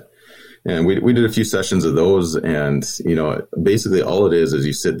love it. And we did a few sessions of those, and basically all it is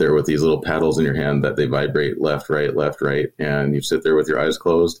you sit there with these little paddles in your hand that they vibrate left, right, and you sit there with your eyes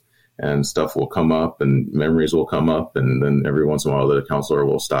closed, and stuff will come up and memories will come up. And then every once in a while the counselor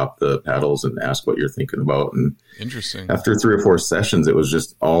will stop the paddles and ask what you're thinking about. And interesting. After 3 or 4 sessions, it was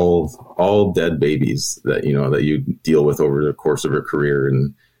just all dead babies that, that you deal with over the course of a career.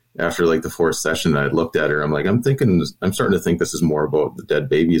 And after like the fourth session, I looked at her. I'm like, I'm starting to think this is more about the dead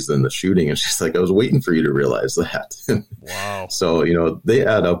babies than the shooting. And she's like, I was waiting for you to realize that. Wow. So, they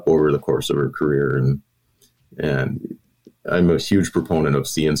add up over the course of her career. And I'm a huge proponent of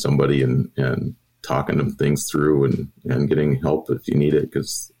seeing somebody and talking them things through and getting help if you need it,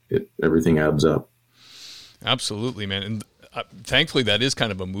 because everything adds up. Absolutely, man. And thankfully that is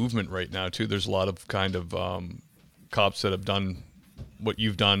kind of a movement right now too. There's a lot of kind of cops that have done what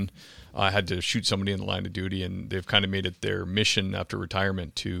you've done. I had to shoot somebody in the line of duty, and they've kind of made it their mission after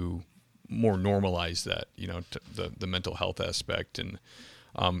retirement to more normalize that, the mental health aspect. And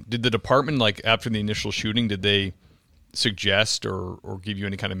did the department, like after the initial shooting, did they suggest or give you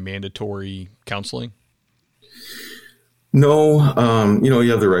any kind of mandatory counseling? No,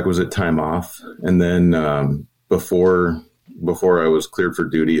 you have the requisite time off. And then before I was cleared for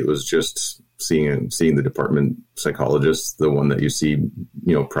duty, it was just seeing the department psychologist, the one that you see,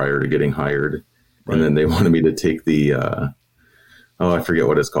 prior to getting hired. Right. And then they wanted me to take the, I forget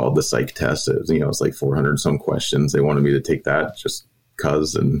what it's called, the psych test. It was, it's like 400 some questions. They wanted me to take that just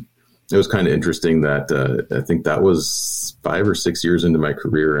cause. And it was kind of interesting that I think that was 5 or 6 years into my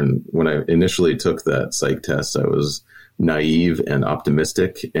career. And when I initially took that psych test, I was naive and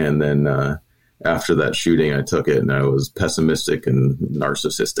optimistic. And then after that shooting, I took it and I was pessimistic and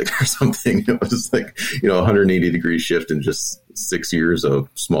narcissistic or something. It was like, 180-degree shift in just 6 years of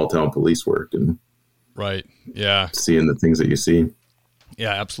small town police work and right. Yeah. Seeing the things that you see.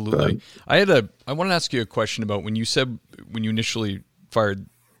 Yeah, absolutely. But I want to ask you a question about when you said, when you initially fired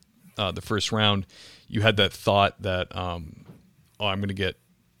the first round, you had that thought that, I'm going to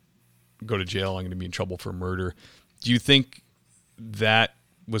go to jail. I'm going to be in trouble for murder. Do you think that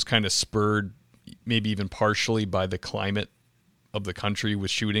was kind of spurred maybe even partially by the climate of the country with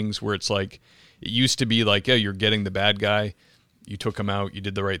shootings, where it's like, it used to be like, yeah, you're getting the bad guy, you took him out, you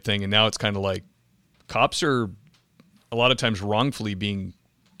did the right thing. And now it's kind of like cops are a lot of times wrongfully being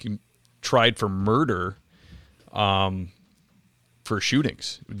tried for murder, for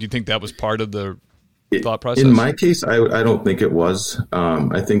shootings. Do you think that was part of the thought process? In my case, I don't think it was.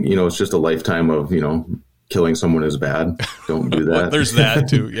 I think, it's just a lifetime of, killing someone is bad. Don't do that. Well, there's that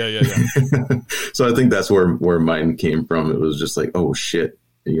too. Yeah. So I think that's where mine came from. It was just like, oh shit,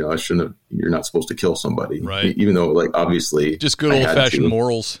 I shouldn't have, you're not supposed to kill somebody. Right. Even though, like, obviously just good old fashioned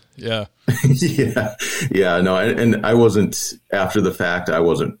morals. Yeah. Yeah. No. And I wasn't, after the fact, I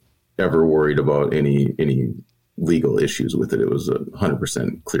wasn't ever worried about any legal issues with it. It was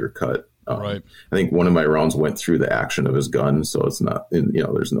 100% clear cut. Right. I think one of my rounds went through the action of his gun. So it's not,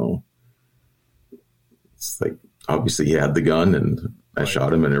 there's no, it's like, obviously he had the gun and I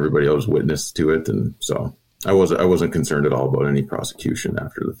shot him and everybody else witnessed to it. And so I wasn't concerned at all about any prosecution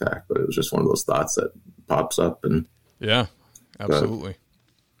after the fact, but it was just one of those thoughts that pops up. And yeah, absolutely.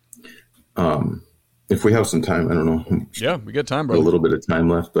 If we have some time, I don't know. Yeah, we got time, bro. A little bit of time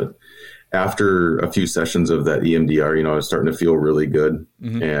left, but after a few sessions of that EMDR, I was starting to feel really good,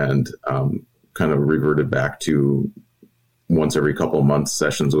 and kind of reverted back to once every couple of months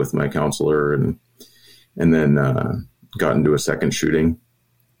sessions with my counselor, and then got into a second shooting.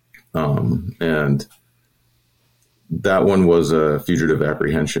 And that one was a fugitive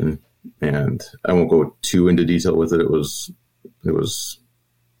apprehension, and I won't go too into detail with it. It was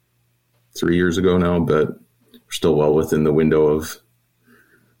 3 years ago now, but we're still well within the window of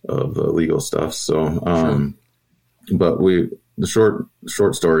legal stuff. So, but the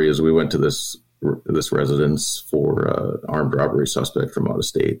short story is we went to this residence for armed robbery suspect from out of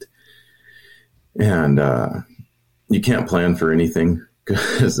state. And you can't plan for anything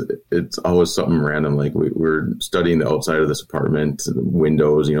because it's always something random. Like we're studying the outside of this apartment, the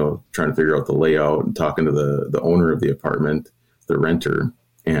windows, trying to figure out the layout, and talking to the owner of the apartment, the renter.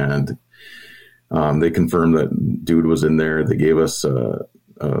 And they confirmed that dude was in there. They gave us a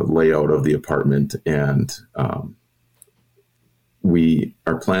layout of the apartment, and our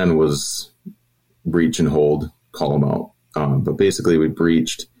plan was breach and hold, call them out. But basically we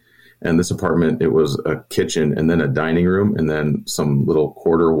breached. And this apartment, it was a kitchen and then a dining room and then some little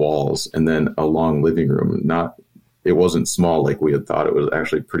quarter walls and then a long living room. It wasn't small like we had thought. It was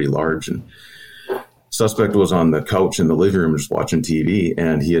actually pretty large. And suspect was on the couch in the living room just watching TV,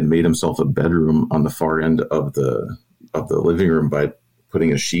 and he had made himself a bedroom on the far end of the living room by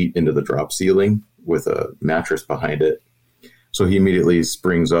putting a sheet into the drop ceiling with a mattress behind it. So he immediately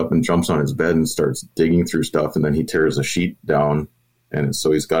springs up and jumps on his bed and starts digging through stuff, and then he tears a sheet down. And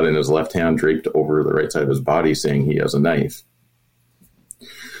so he's got in his left hand draped over the right side of his body, saying he has a knife.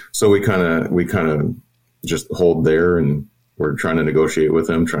 So we kind of just hold there, and we're trying to negotiate with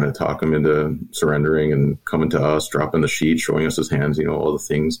him, trying to talk him into surrendering and coming to us, dropping the sheet, showing us his hands, all the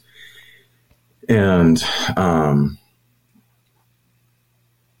things. And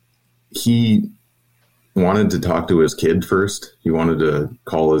he wanted to talk to his kid first. He wanted to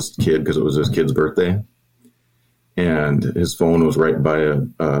call his kid because it was his kid's birthday. And his phone was right by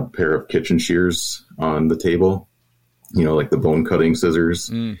a pair of kitchen shears on the table, like the bone cutting scissors.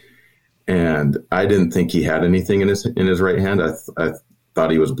 Mm. And I didn't think he had anything in his right hand. I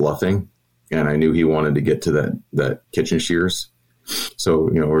thought he was bluffing, and I knew he wanted to get to that kitchen shears. So,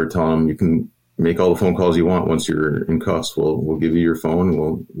 we're telling him, you can make all the phone calls you want. Once you're in cuffs, we'll give you your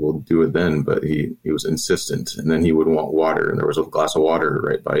phone. We'll do it then. But he was insistent, and then he would want water, and there was a glass of water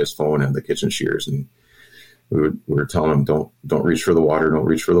right by his phone and the kitchen shears, and we were telling him, don't reach for the water. Don't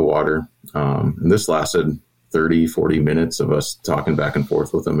reach for the water. And this lasted 30, 40 minutes of us talking back and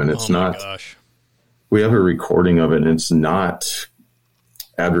forth with him. And it's gosh. We have a recording of it, and it's not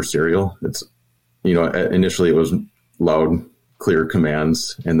adversarial. It's, initially it was loud, clear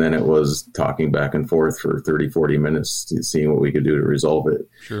commands. And then it was talking back and forth for 30, 40 minutes, seeing what we could do to resolve it.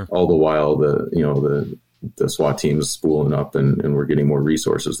 Sure. All the while the SWAT team is spooling up and we're getting more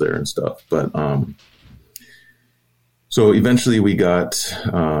resources there and stuff. But, so eventually we got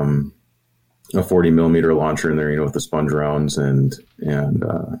a 40 millimeter launcher in there, with the sponge rounds, and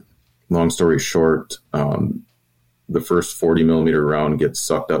long story short, the first 40 millimeter round gets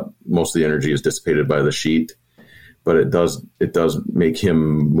sucked up. Most of the energy is dissipated by the sheet, but it does make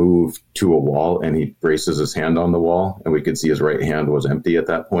him move to a wall, and he braces his hand on the wall, and we could see his right hand was empty at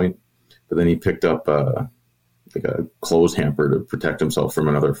that point. But then he picked up a clothes hamper to protect himself from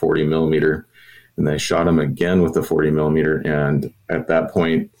another 40 millimeter. And they shot him again with the 40 millimeter. And at that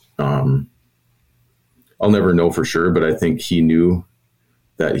point, I'll never know for sure, but I think he knew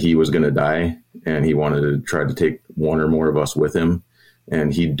that he was going to die, and he wanted to try to take one or more of us with him.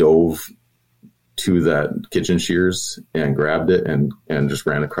 And he dove to that kitchen shears and grabbed it and just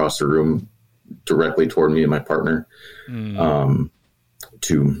ran across the room directly toward me and my partner,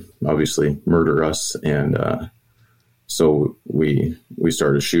 to obviously murder us. And so we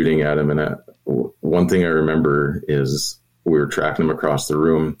started shooting at him. And one thing I remember is we were tracking him across the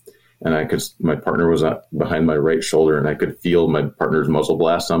room, and my partner was behind my right shoulder, and I could feel my partner's muzzle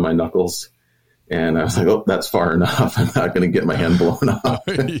blast on my knuckles. And I was like, oh, that's far enough. I'm not going to get my hand blown off.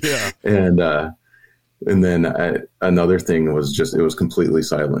 Yeah. And then another thing was it was completely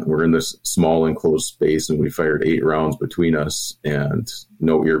silent. We're in this small enclosed space, and we fired 8 rounds between us, and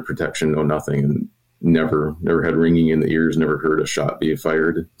no ear protection, no nothing. And never had ringing in the ears, never heard a shot be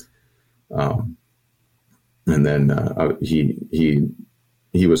fired. And then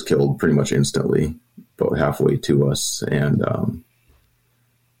he was killed pretty much instantly, about halfway to us. And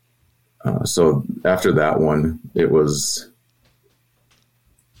so after that one,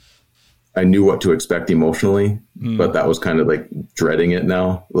 I knew what to expect emotionally, but that was kind of like dreading it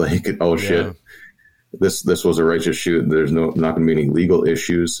now. Like, oh shit, this was a righteous shoot. There's not going to be any legal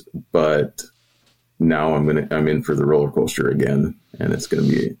issues, but now I'm in for the roller coaster again, and it's going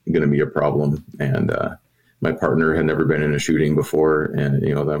to be a problem. And my partner had never been in a shooting before, and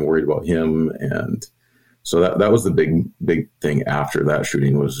I'm worried about him. And so that was the big thing after that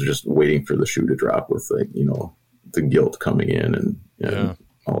shooting, was just waiting for the shoe to drop, with the guilt coming in and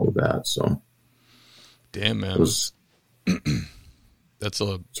all of that. So damn, man,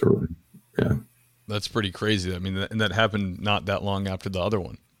 that's pretty crazy. I mean, and that happened not that long after the other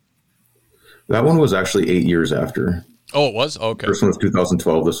one. That one was actually 8 years after. Oh, it was? Okay. First one was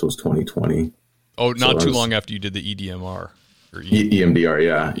 2012. This was 2020. Oh, not too long after you did the EDMR. Or EMDR,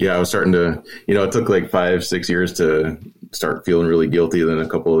 yeah. Yeah, I was starting to, it took like 5-6 years to start feeling really guilty, then a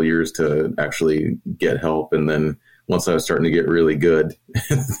couple of years to actually get help. And then once I was starting to get really good,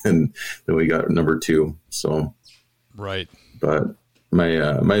 then we got number 2. So, right. But my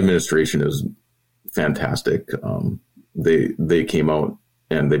administration is fantastic. They came out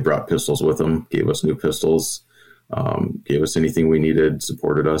and they brought pistols with them, gave us new pistols, gave us anything we needed,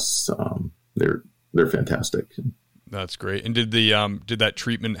 supported us. They're fantastic. That's great. And did that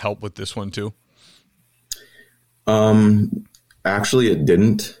treatment help with this one too? Actually, it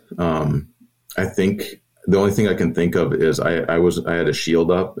didn't. I think the only thing I can think of is I had a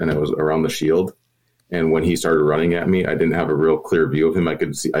shield up, and I was around the shield. And when he started running at me, I didn't have a real clear view of him. I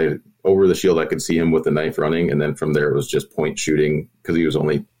could see over the shield, I could see him with the knife running. And then from there, it was just point shooting, because he was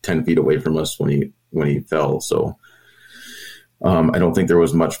only 10 feet away from us when he fell. So I don't think there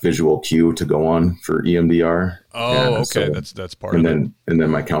was much visual cue to go on for EMDR. Oh, okay. So, that's part of it. And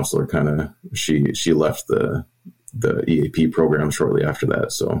then my counselor she left the EAP program shortly after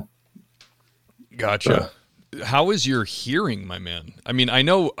that. So gotcha. how is your hearing, my man? I mean, I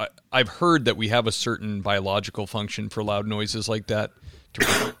know I've heard that we have a certain biological function for loud noises like that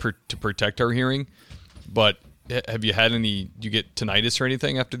to protect our hearing, but have you had any, do you get tinnitus or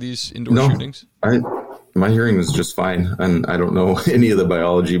anything after these indoor shootings? My hearing is just fine, and I don't know any of the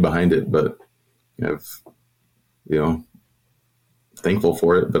biology behind it, but I've, thankful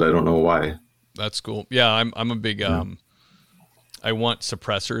for it, but I don't know why. That's cool. Yeah, I'm a big, I want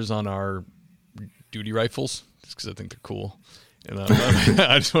suppressors on our duty rifles just because I think they're cool. And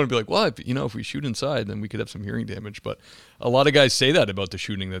I just want to be like, well, if we shoot inside, then we could have some hearing damage. But a lot of guys say that about the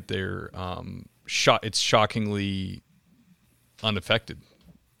shooting, that they're it's shockingly unaffected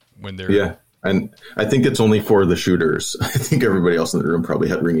when they're. Yeah, and I think it's only for the shooters. I think everybody else in the room probably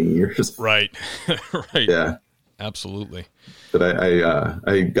had ringing ears. Right. Right. Yeah. Absolutely. But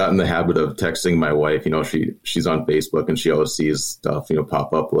I got in the habit of texting my wife. She's on Facebook and she always sees stuff,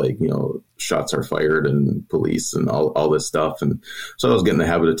 pop up like, shots are fired and police and all this stuff. And so I was getting the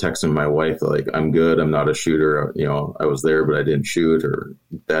habit of texting my wife, like, I'm good. I'm not a shooter. I was there, but I didn't shoot, or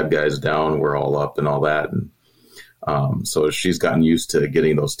bad guys down. We're all up and all that. And so she's gotten used to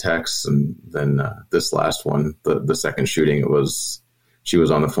getting those texts. And then this last one, the second shooting, she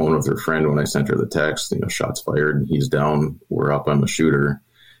was on the phone with her friend when I sent her the text, shots fired, he's down, we're up, I'm a shooter,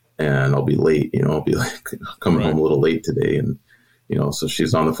 and I'll be late, I'll be like coming home a little late today. And, so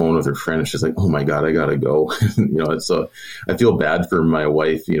she's on the phone with her friend and she's like, oh my God, I got to go. I feel bad for my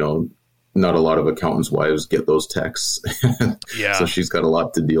wife, not a lot of accountants' wives get those texts. Yeah. So she's got a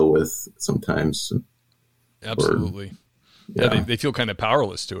lot to deal with sometimes. Absolutely. They feel kind of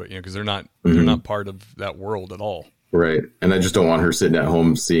powerless to it, because they're not part of that world at all. Right. And I just don't want her sitting at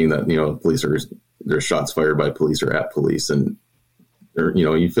home seeing that, there's shots fired by police or at police. And,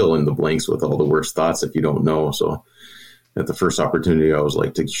 you fill in the blanks with all the worst thoughts if you don't know. So at the first opportunity, I always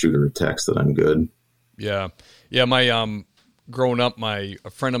like to shoot her a text that I'm good. Yeah. Yeah. My, growing up, a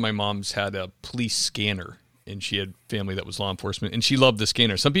friend of my mom's had a police scanner, and she had family that was law enforcement, and she loved the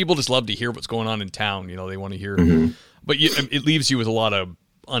scanner. Some people just love to hear what's going on in town. They want to hear, but it leaves you with a lot of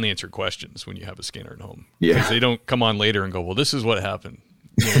unanswered questions when you have a scanner at home. Yeah. Because they don't come on later and go, well, this is what happened.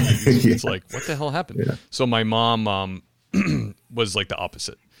 It's like, what the hell happened? Yeah. So my mom was like the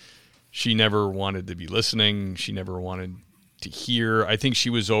opposite. She never wanted to be listening. She never wanted to hear. I think she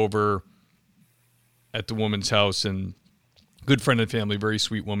was over at the woman's house, and good friend and family, very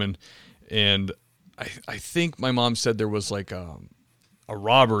sweet woman. And I think my mom said there was like a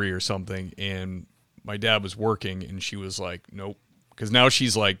robbery or something, and my dad was working, and she was like, nope. Because now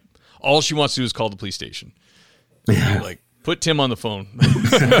she's like, all she wants to do is call the she like, put Tim on the phone.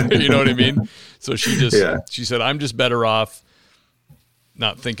 You know what I mean? So she said, I'm just better off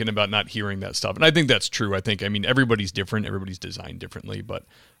not thinking about not hearing that stuff. And I think that's true. I mean, everybody's different. Everybody's designed differently. But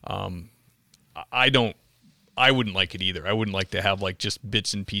I wouldn't like it either. I wouldn't like to have like just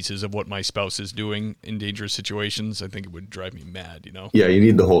bits and pieces of what my spouse is doing in dangerous situations. I think it would drive me mad, Yeah, you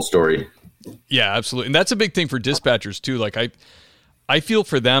need the whole story. Yeah, absolutely. And that's a big thing for dispatchers too. Like I feel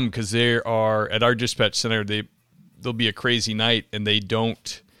for them, because they are at our dispatch center. There'll be a crazy night, and they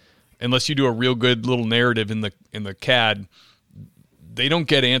don't, unless you do a real good little narrative in the CAD, they don't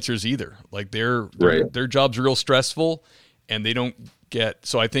get answers either. Like their job's real stressful, and they don't get.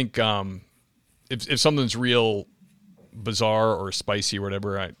 So I think if something's real bizarre or spicy or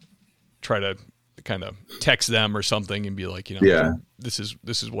whatever, I try to kind of text them or something and be like, this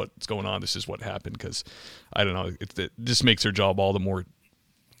is what's going on. This is what happened. Because I don't know, it just makes their job all the more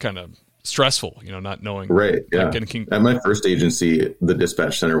kind of stressful, not knowing. Right. Yeah. At my first agency, the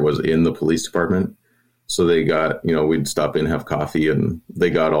dispatch center was in the police department. So they got, we'd stop in, have coffee, and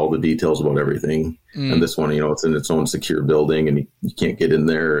they got all the details about everything. And this one, it's in its own secure building, and you can't get in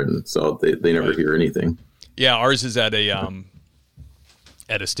there. And so they never hear anything. Yeah. Ours is at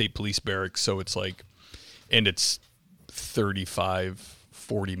a state police barracks. So it's like, and it's 40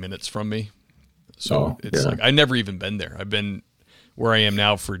 minutes from me. So it's like, I've never even been there. I've been where I am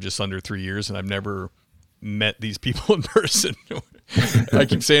now for just under 3 years, and I've never met these people in person. I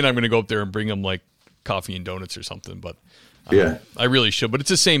keep saying I'm going to go up there and bring them like coffee and donuts or something, but I really should. But it's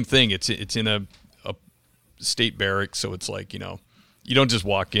the same thing. It's in a state barracks. So it's like, you don't just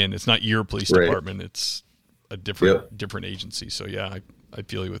walk in. It's not your police department. It's a different agency. So yeah, I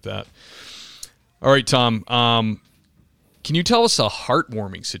feel you with that. All right, Tom. Can you tell us a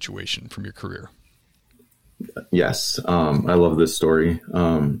heartwarming situation from your career? Yes. I love this story.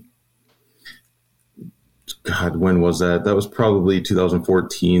 God, when was that? That was probably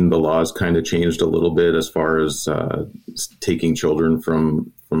 2014. The laws kind of changed a little bit as far as taking children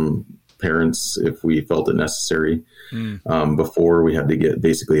from parents if we felt it necessary. Before we had to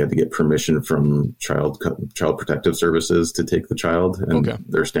get permission from child protective services to take the child, and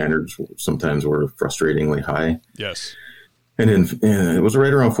their standards sometimes were frustratingly high. Yes. And it was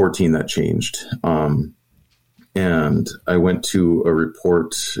right around 14 that changed. And I went to a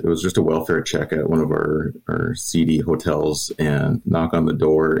report. It was just a welfare check at one of our seedy hotels, and knock on the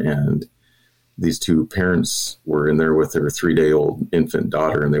door, and these two parents were in there with their 3-day-old infant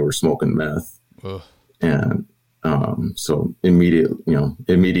daughter, and they were smoking meth. Ugh. And so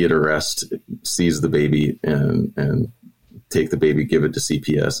immediate arrest, seize the baby, and take the baby, give it to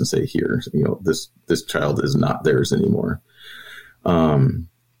CPS, and say, here, this child is not theirs anymore. And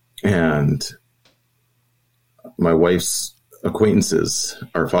my wife's acquaintances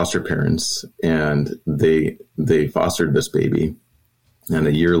are foster parents, and they fostered this baby. And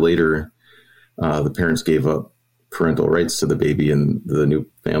a year later, the parents gave up parental rights to the baby, and the new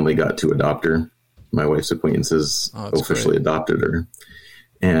family got to adopt her. My wife's acquaintances officially adopted her.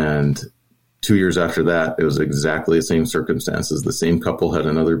 And 2 years after that, it was exactly the same circumstances. The same couple had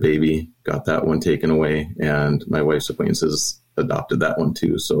another baby, got that one taken away, and my wife's acquaintances adopted that one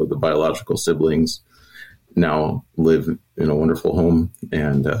too. So the biological siblings now live in a wonderful home.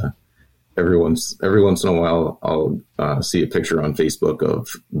 And every once in a while, I'll see a picture on Facebook of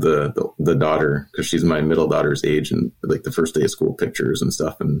the daughter, because she's my middle daughter's age, and like the first day of school pictures and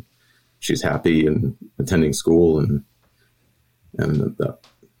stuff, and she's happy and attending school, and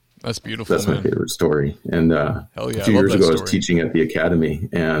that's beautiful. That's my favorite story. And Hell yeah, a few years ago, I was teaching at the academy,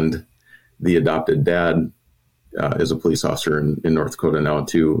 and the adopted dad is a police officer in North Dakota now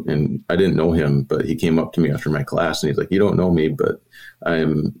too. And I didn't know him, but he came up to me after my class, and he's like, "You don't know me, but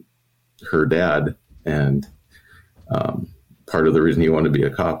I'm her dad." And part of the reason he wanted to be a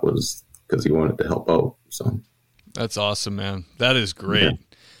cop was because he wanted to help out. So that's awesome, man. That is great. Yeah.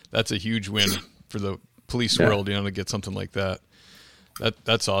 That's a huge win for the police world, to get something like that.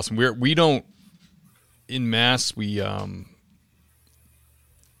 That's awesome. We don't in Mass. We have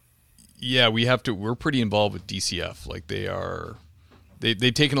to. We're pretty involved with DCF. Like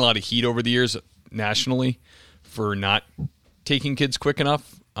they've taken a lot of heat over the years nationally for not taking kids quick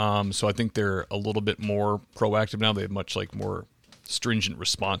enough. So I think they're a little bit more proactive now. They have much more stringent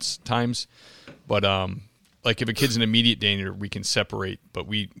response times. But if a kid's in immediate danger, we can separate, but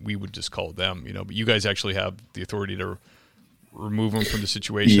we would just call them, but you guys actually have the authority to remove them from the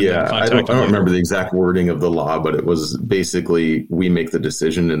situation. Yeah. I don't remember the exact wording of the law, but it was basically, we make the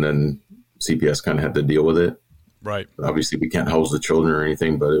decision and then CPS kind of had to deal with it. Right. Obviously we can't house the children or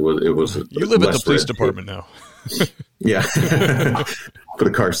anything, but it was, you live at the police department now. Yeah. Put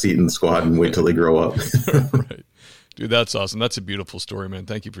a car seat in the squad and wait till they grow up. Right. Dude, that's awesome. That's a beautiful story, man.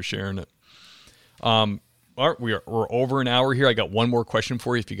 Thank you for sharing it. All right, we're over an hour here. I got one more question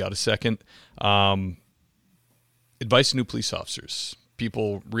for you if you got a second. Advice to new police officers.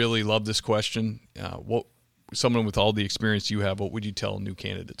 People really love this question. Someone with all the experience you have, what would you tell new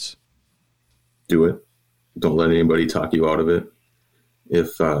candidates? Do it. Don't let anybody talk you out of it.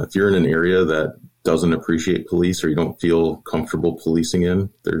 If you're in an area that doesn't appreciate police or you don't feel comfortable policing in,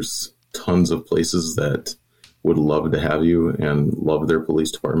 there's tons of places that would love to have you and love their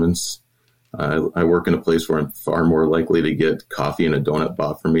police departments. I work in a place where I'm far more likely to get coffee and a donut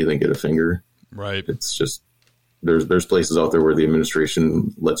bought for me than get a finger. Right. It's just, there's places out there where the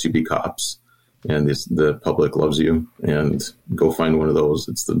administration lets you be cops and the public loves you, and go find one of those.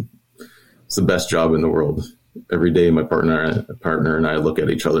 It's the best job in the world. Every day my partner and I look at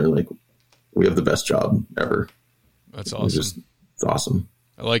each other and we have the best job ever. That's awesome. It's awesome.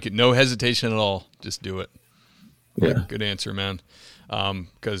 I like it. No hesitation at all. Just do it. Yeah. Good answer, man.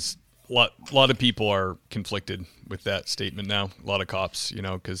 Because a lot of people are conflicted with that statement now. A lot of cops,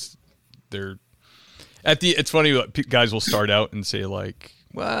 because they're it's funny. Guys will start out and say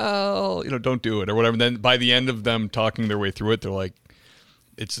well, don't do it or whatever. And then by the end of them talking their way through it, they're like,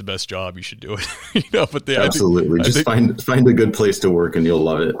 it's the best job. You should do it. But absolutely. Just find a good place to work and you'll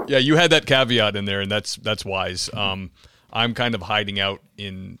love it. Yeah. You had that caveat in there, and that's wise. I'm kind of hiding out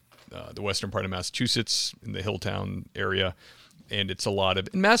in the western part of Massachusetts in the Hilltown area. And it's a lot of,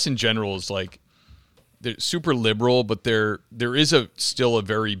 and Mass in general is they're super liberal, but there is still a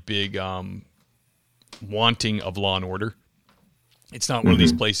very big wanting of law and order. It's not one of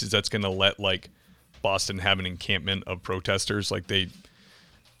these places that's going to let Boston have an encampment of protesters.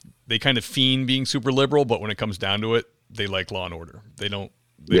 They kind of fiend being super liberal, but when it comes down to it, they like law and order. They don't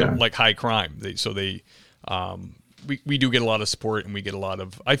like high crime. We do get a lot of support, and we get a lot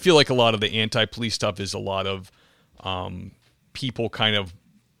of, I feel like a lot of the anti-police stuff is a lot of people kind of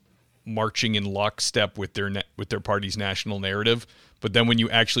marching in lockstep with their party's national narrative. But then when you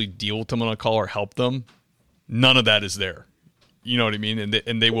actually deal with them on a call or help them, none of that is there. You know what I mean?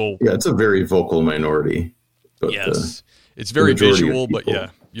 And they will. Yeah, it's a very vocal minority. But, yes, it's very visual, but yeah,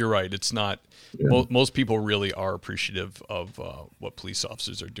 you're right. It's not. Yeah. Most people really are appreciative of what police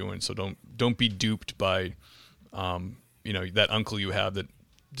officers are doing. So don't be duped by, that uncle you have that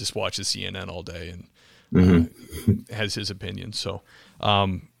just watches CNN all day and has his opinion. So,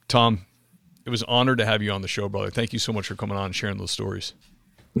 Tom, it was an honor to have you on the show, brother. Thank you so much for coming on and sharing those stories.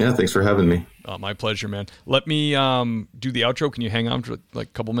 Yeah, thanks for having me. My pleasure, man. Let me do the outro. Can you hang on for like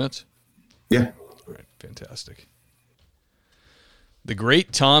a couple minutes? Yeah. All right, fantastic. The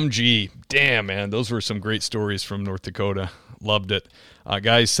great Tom G. Damn, man, those were some great stories from North Dakota. Loved it.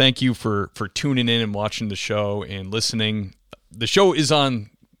 Guys, thank you for tuning in and watching the show and listening. The show is on,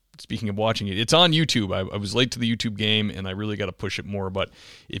 speaking of watching it, it's on YouTube. I was late to the YouTube game, and I really got to push it more. But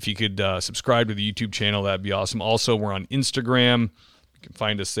if you could subscribe to the YouTube channel, that'd be awesome. Also, we're on Instagram. You can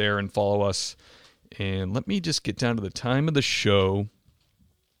find us there and follow us. And let me just get down to the time of the show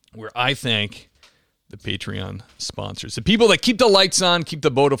where I thank the Patreon sponsors, the people that keep the lights on, keep the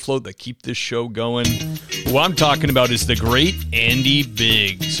boat afloat, that keep this show going. Who I'm talking about is the great Andy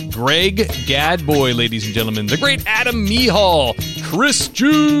Biggs, Greg Gadboy, ladies and gentlemen, the great Adam Mehall, Chris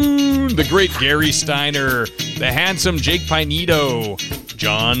June, the great Gary Steiner, the handsome Jake Pinedo,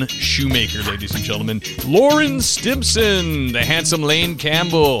 John Shoemaker, ladies and gentlemen, Lauren Stimpson, the handsome Lane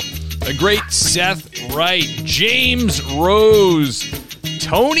Campbell, the great Seth Wright, James Rose,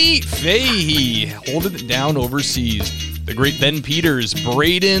 Tony Fahey, holding it down overseas. The great Ben Peters,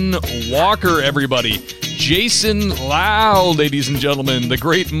 Braden Walker, everybody. Jason Lau, ladies and gentlemen. The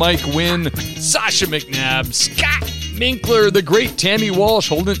great Mike Wynn, Sasha McNabb, Scott Minkler, the great Tammy Walsh,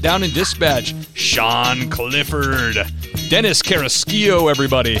 holding it down in dispatch. Sean Clifford, Dennis Carrasquillo,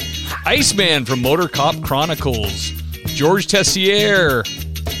 everybody. Iceman from Motor Cop Chronicles. George Tessier.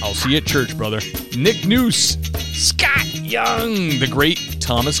 I'll see you at church, brother. Nick Noose. Scott Young, the great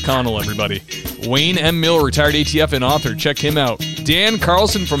Thomas Connell, everybody. Wayne M. Mill, retired ATF and author. Check him out. Dan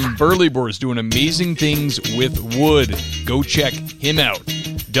Carlson from Burley Boars doing amazing things with wood. Go check him out.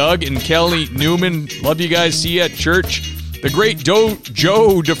 Doug and Kelly Newman, love you guys. See you at church. The great Joe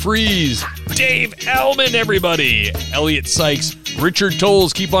DeFries. Dave Ellman, everybody. Elliot Sykes. Richard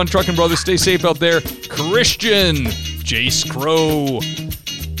Tolles, keep on trucking, brother. Stay safe out there. Christian. Jace Crow.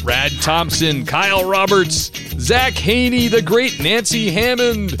 Brad Thompson, Kyle Roberts, Zach Haney, the great Nancy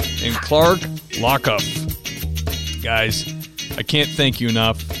Hammond, and Clark Lockup. Guys, I can't thank you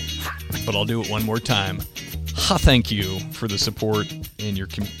enough, but I'll do it one more time. Thank you for the support and your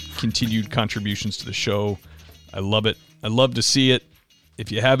continued contributions to the show. I love it. I love to see it.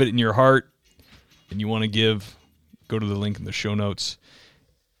 If you have it in your heart and you want to give, go to the link in the show notes,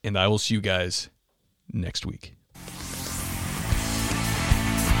 and I will see you guys next week.